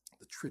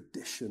the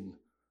tradition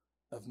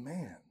of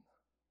man.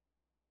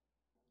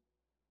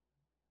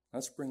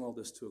 Let's bring all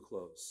this to a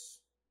close.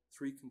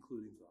 3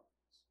 concluding thoughts.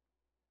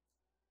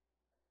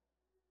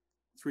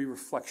 3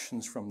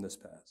 reflections from this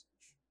passage.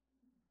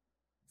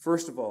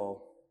 First of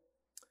all,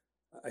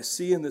 I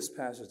see in this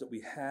passage that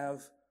we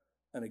have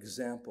an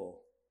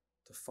example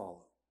to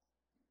follow.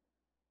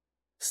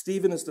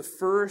 Stephen is the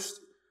first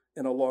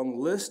in a long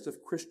list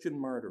of Christian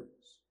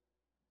martyrs.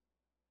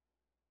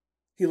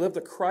 He lived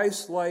a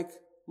Christ-like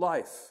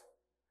life.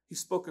 He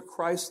spoke a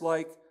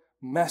Christ-like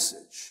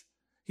message.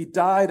 He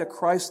died a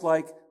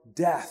Christ-like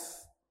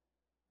death.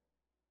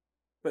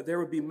 But there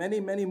would be many,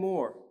 many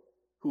more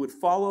who would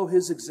follow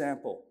his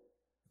example.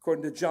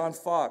 According to John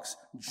Fox,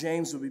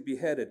 James would be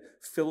beheaded.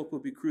 Philip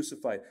would be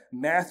crucified.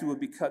 Matthew would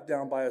be cut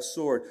down by a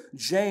sword.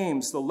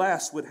 James, the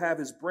less, would have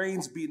his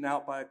brains beaten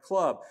out by a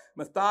club.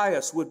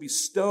 Matthias would be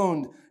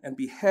stoned and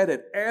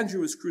beheaded.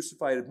 Andrew was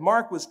crucified.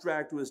 Mark was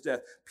dragged to his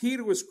death.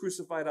 Peter was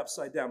crucified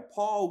upside down.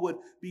 Paul would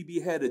be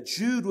beheaded.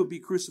 Jude would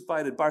be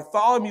crucified.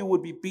 Bartholomew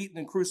would be beaten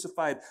and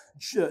crucified.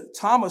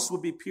 Thomas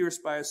would be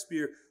pierced by a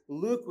spear.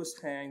 Luke was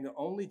hanged.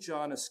 Only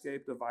John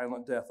escaped a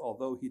violent death,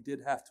 although he did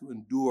have to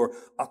endure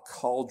a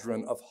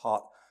cauldron of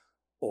hot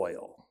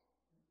oil.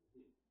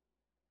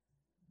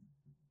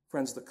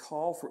 Friends, the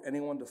call for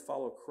anyone to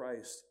follow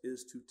Christ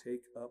is to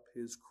take up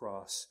his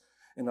cross.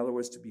 In other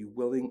words, to be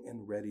willing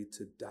and ready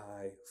to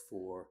die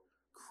for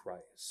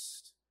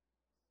Christ.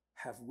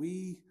 Have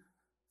we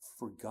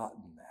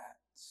forgotten that?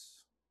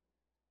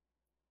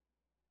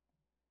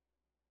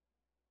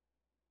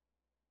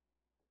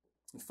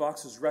 In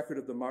Fox's record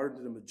of the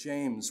martyrdom of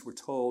James, we're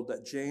told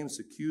that James,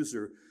 the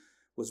accuser,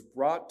 was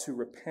brought to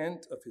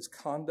repent of his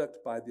conduct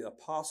by the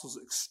apostles'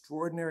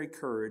 extraordinary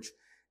courage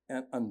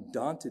and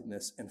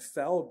undauntedness, and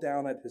fell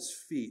down at his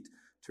feet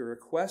to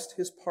request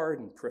his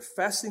pardon,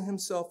 professing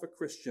himself a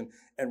Christian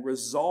and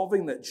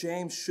resolving that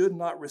James should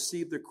not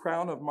receive the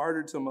crown of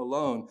martyrdom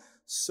alone.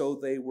 So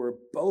they were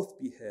both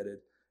beheaded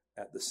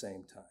at the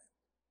same time.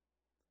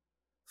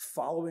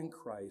 Following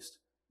Christ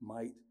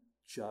might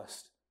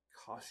just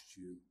cost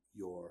you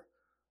your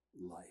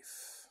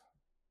life.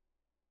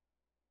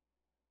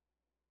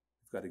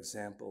 We've got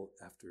example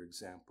after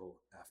example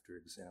after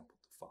example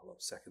to follow.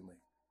 Secondly,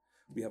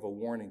 we have a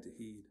warning to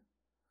heed.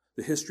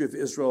 The history of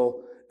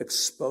Israel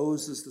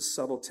exposes the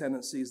subtle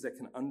tendencies that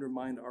can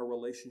undermine our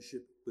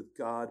relationship with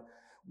God,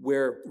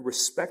 where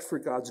respect for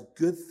God's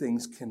good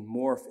things can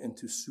morph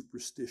into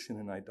superstition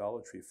and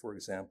idolatry. For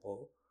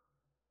example,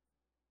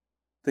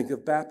 think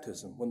of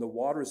baptism. When the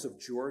waters of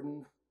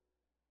Jordan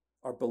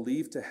are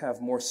believed to have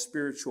more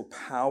spiritual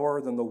power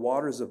than the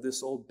waters of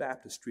this old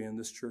baptistry in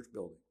this church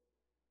building.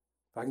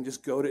 If I can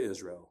just go to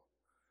Israel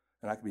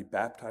and I can be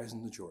baptized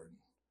in the Jordan,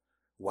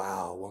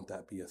 wow, won't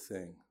that be a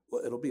thing?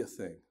 Well, it'll be a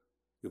thing.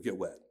 You'll get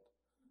wet.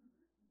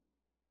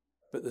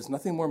 But there's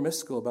nothing more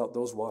mystical about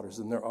those waters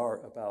than there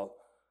are about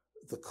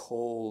the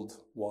cold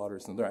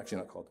waters. And they're actually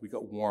not cold. We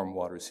got warm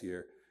waters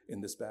here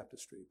in this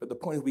baptistry. But the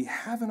point is, we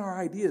have in our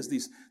ideas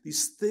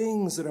these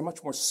things that are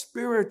much more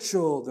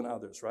spiritual than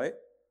others, right?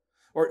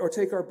 Or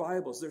take our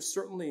Bibles. There's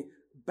certainly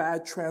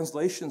bad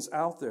translations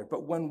out there.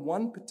 But when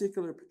one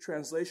particular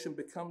translation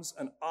becomes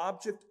an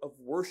object of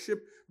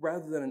worship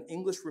rather than an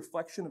English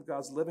reflection of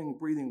God's living,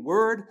 breathing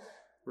word,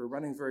 we're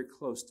running very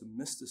close to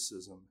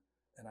mysticism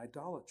and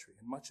idolatry.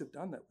 And much have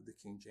done that with the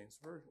King James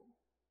Version.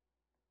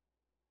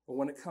 Or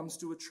when it comes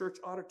to a church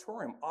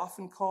auditorium,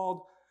 often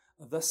called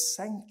the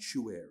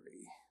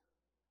sanctuary,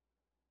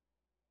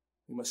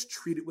 we must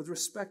treat it with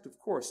respect, of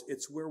course.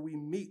 It's where we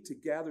meet to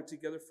gather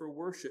together for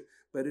worship,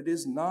 but it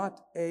is not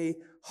a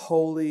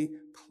holy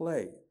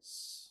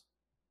place.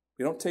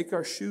 We don't take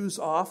our shoes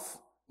off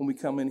when we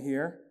come in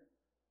here.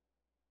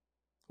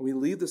 When we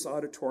leave this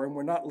auditorium,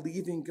 we're not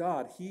leaving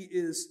God. He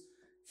is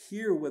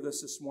here with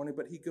us this morning,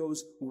 but he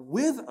goes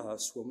with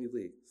us when we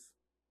leave.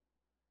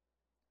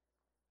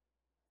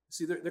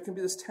 See, there can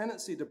be this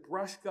tendency to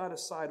brush God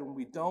aside when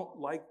we don't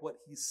like what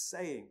he's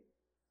saying.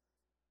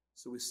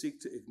 So we seek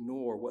to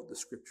ignore what the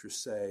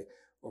scriptures say,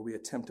 or we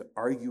attempt to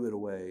argue it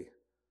away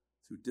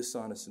through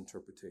dishonest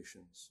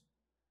interpretations.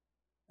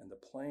 And the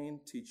plain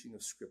teaching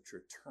of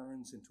Scripture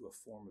turns into a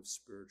form of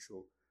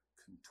spiritual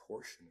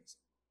contortionism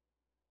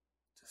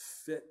to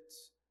fit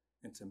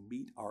and to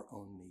meet our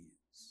own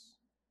needs.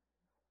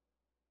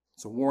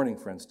 It's a warning,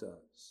 friends, to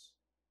us.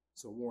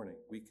 It's a warning.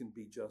 We can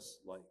be just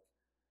like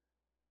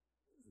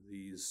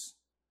these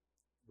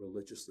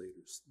religious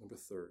leaders. Number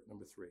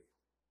three.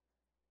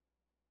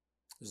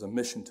 There's a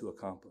mission to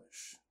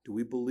accomplish. Do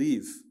we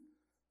believe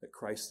that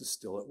Christ is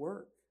still at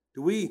work?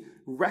 Do we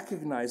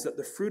recognize that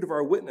the fruit of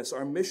our witness,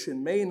 our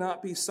mission, may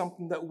not be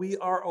something that we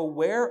are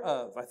aware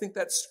of? I think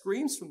that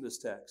screams from this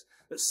text.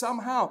 That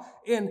somehow,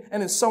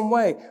 in some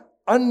way,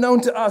 unknown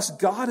to us,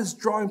 God is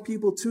drawing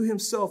people to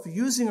himself,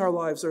 using our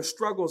lives, our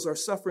struggles, our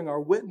suffering, our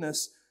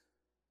witness,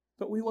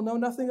 but we will know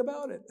nothing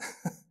about it.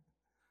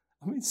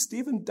 I mean,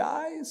 Stephen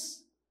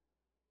dies,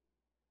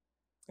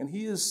 and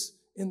he is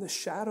in the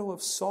shadow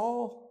of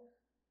Saul.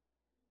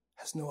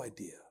 has no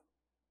idea.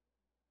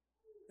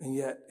 And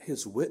yet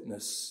his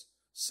witness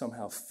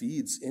somehow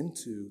feeds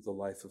into the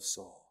life of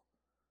Saul.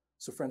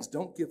 So friends,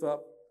 don't give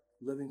up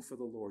living for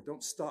the Lord.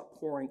 Don't stop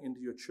pouring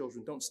into your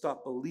children. Don't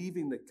stop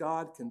believing that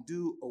God can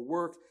do a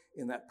work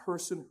in that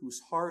person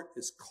whose heart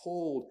is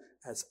cold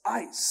as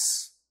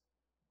ice.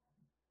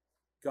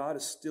 God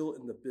is still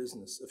in the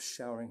business of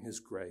showering his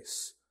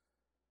grace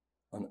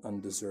on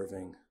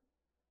undeserving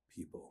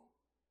people.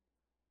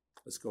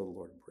 Let's go to the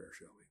Lord in prayer,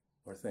 shall we?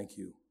 Lord, thank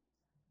you.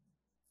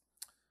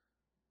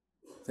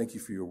 Thank you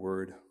for your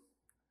word.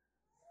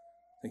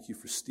 Thank you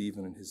for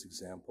Stephen and his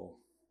example.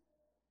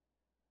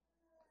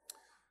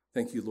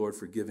 Thank you, Lord,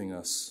 for giving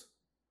us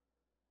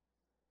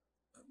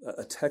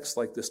a text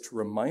like this to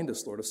remind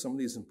us, Lord, of some of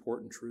these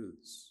important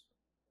truths.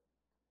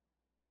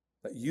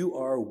 That you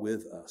are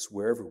with us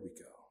wherever we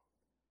go.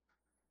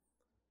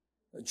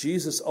 That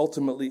Jesus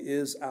ultimately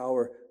is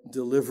our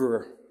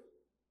deliverer.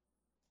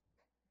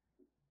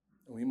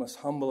 And we must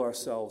humble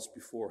ourselves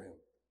before him.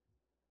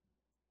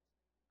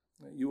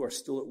 That you are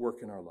still at work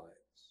in our lives.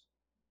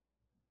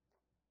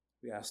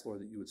 We ask,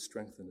 Lord, that you would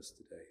strengthen us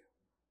today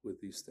with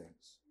these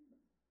things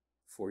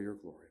for your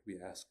glory. We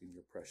ask in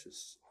your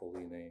precious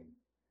holy name.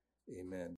 Amen.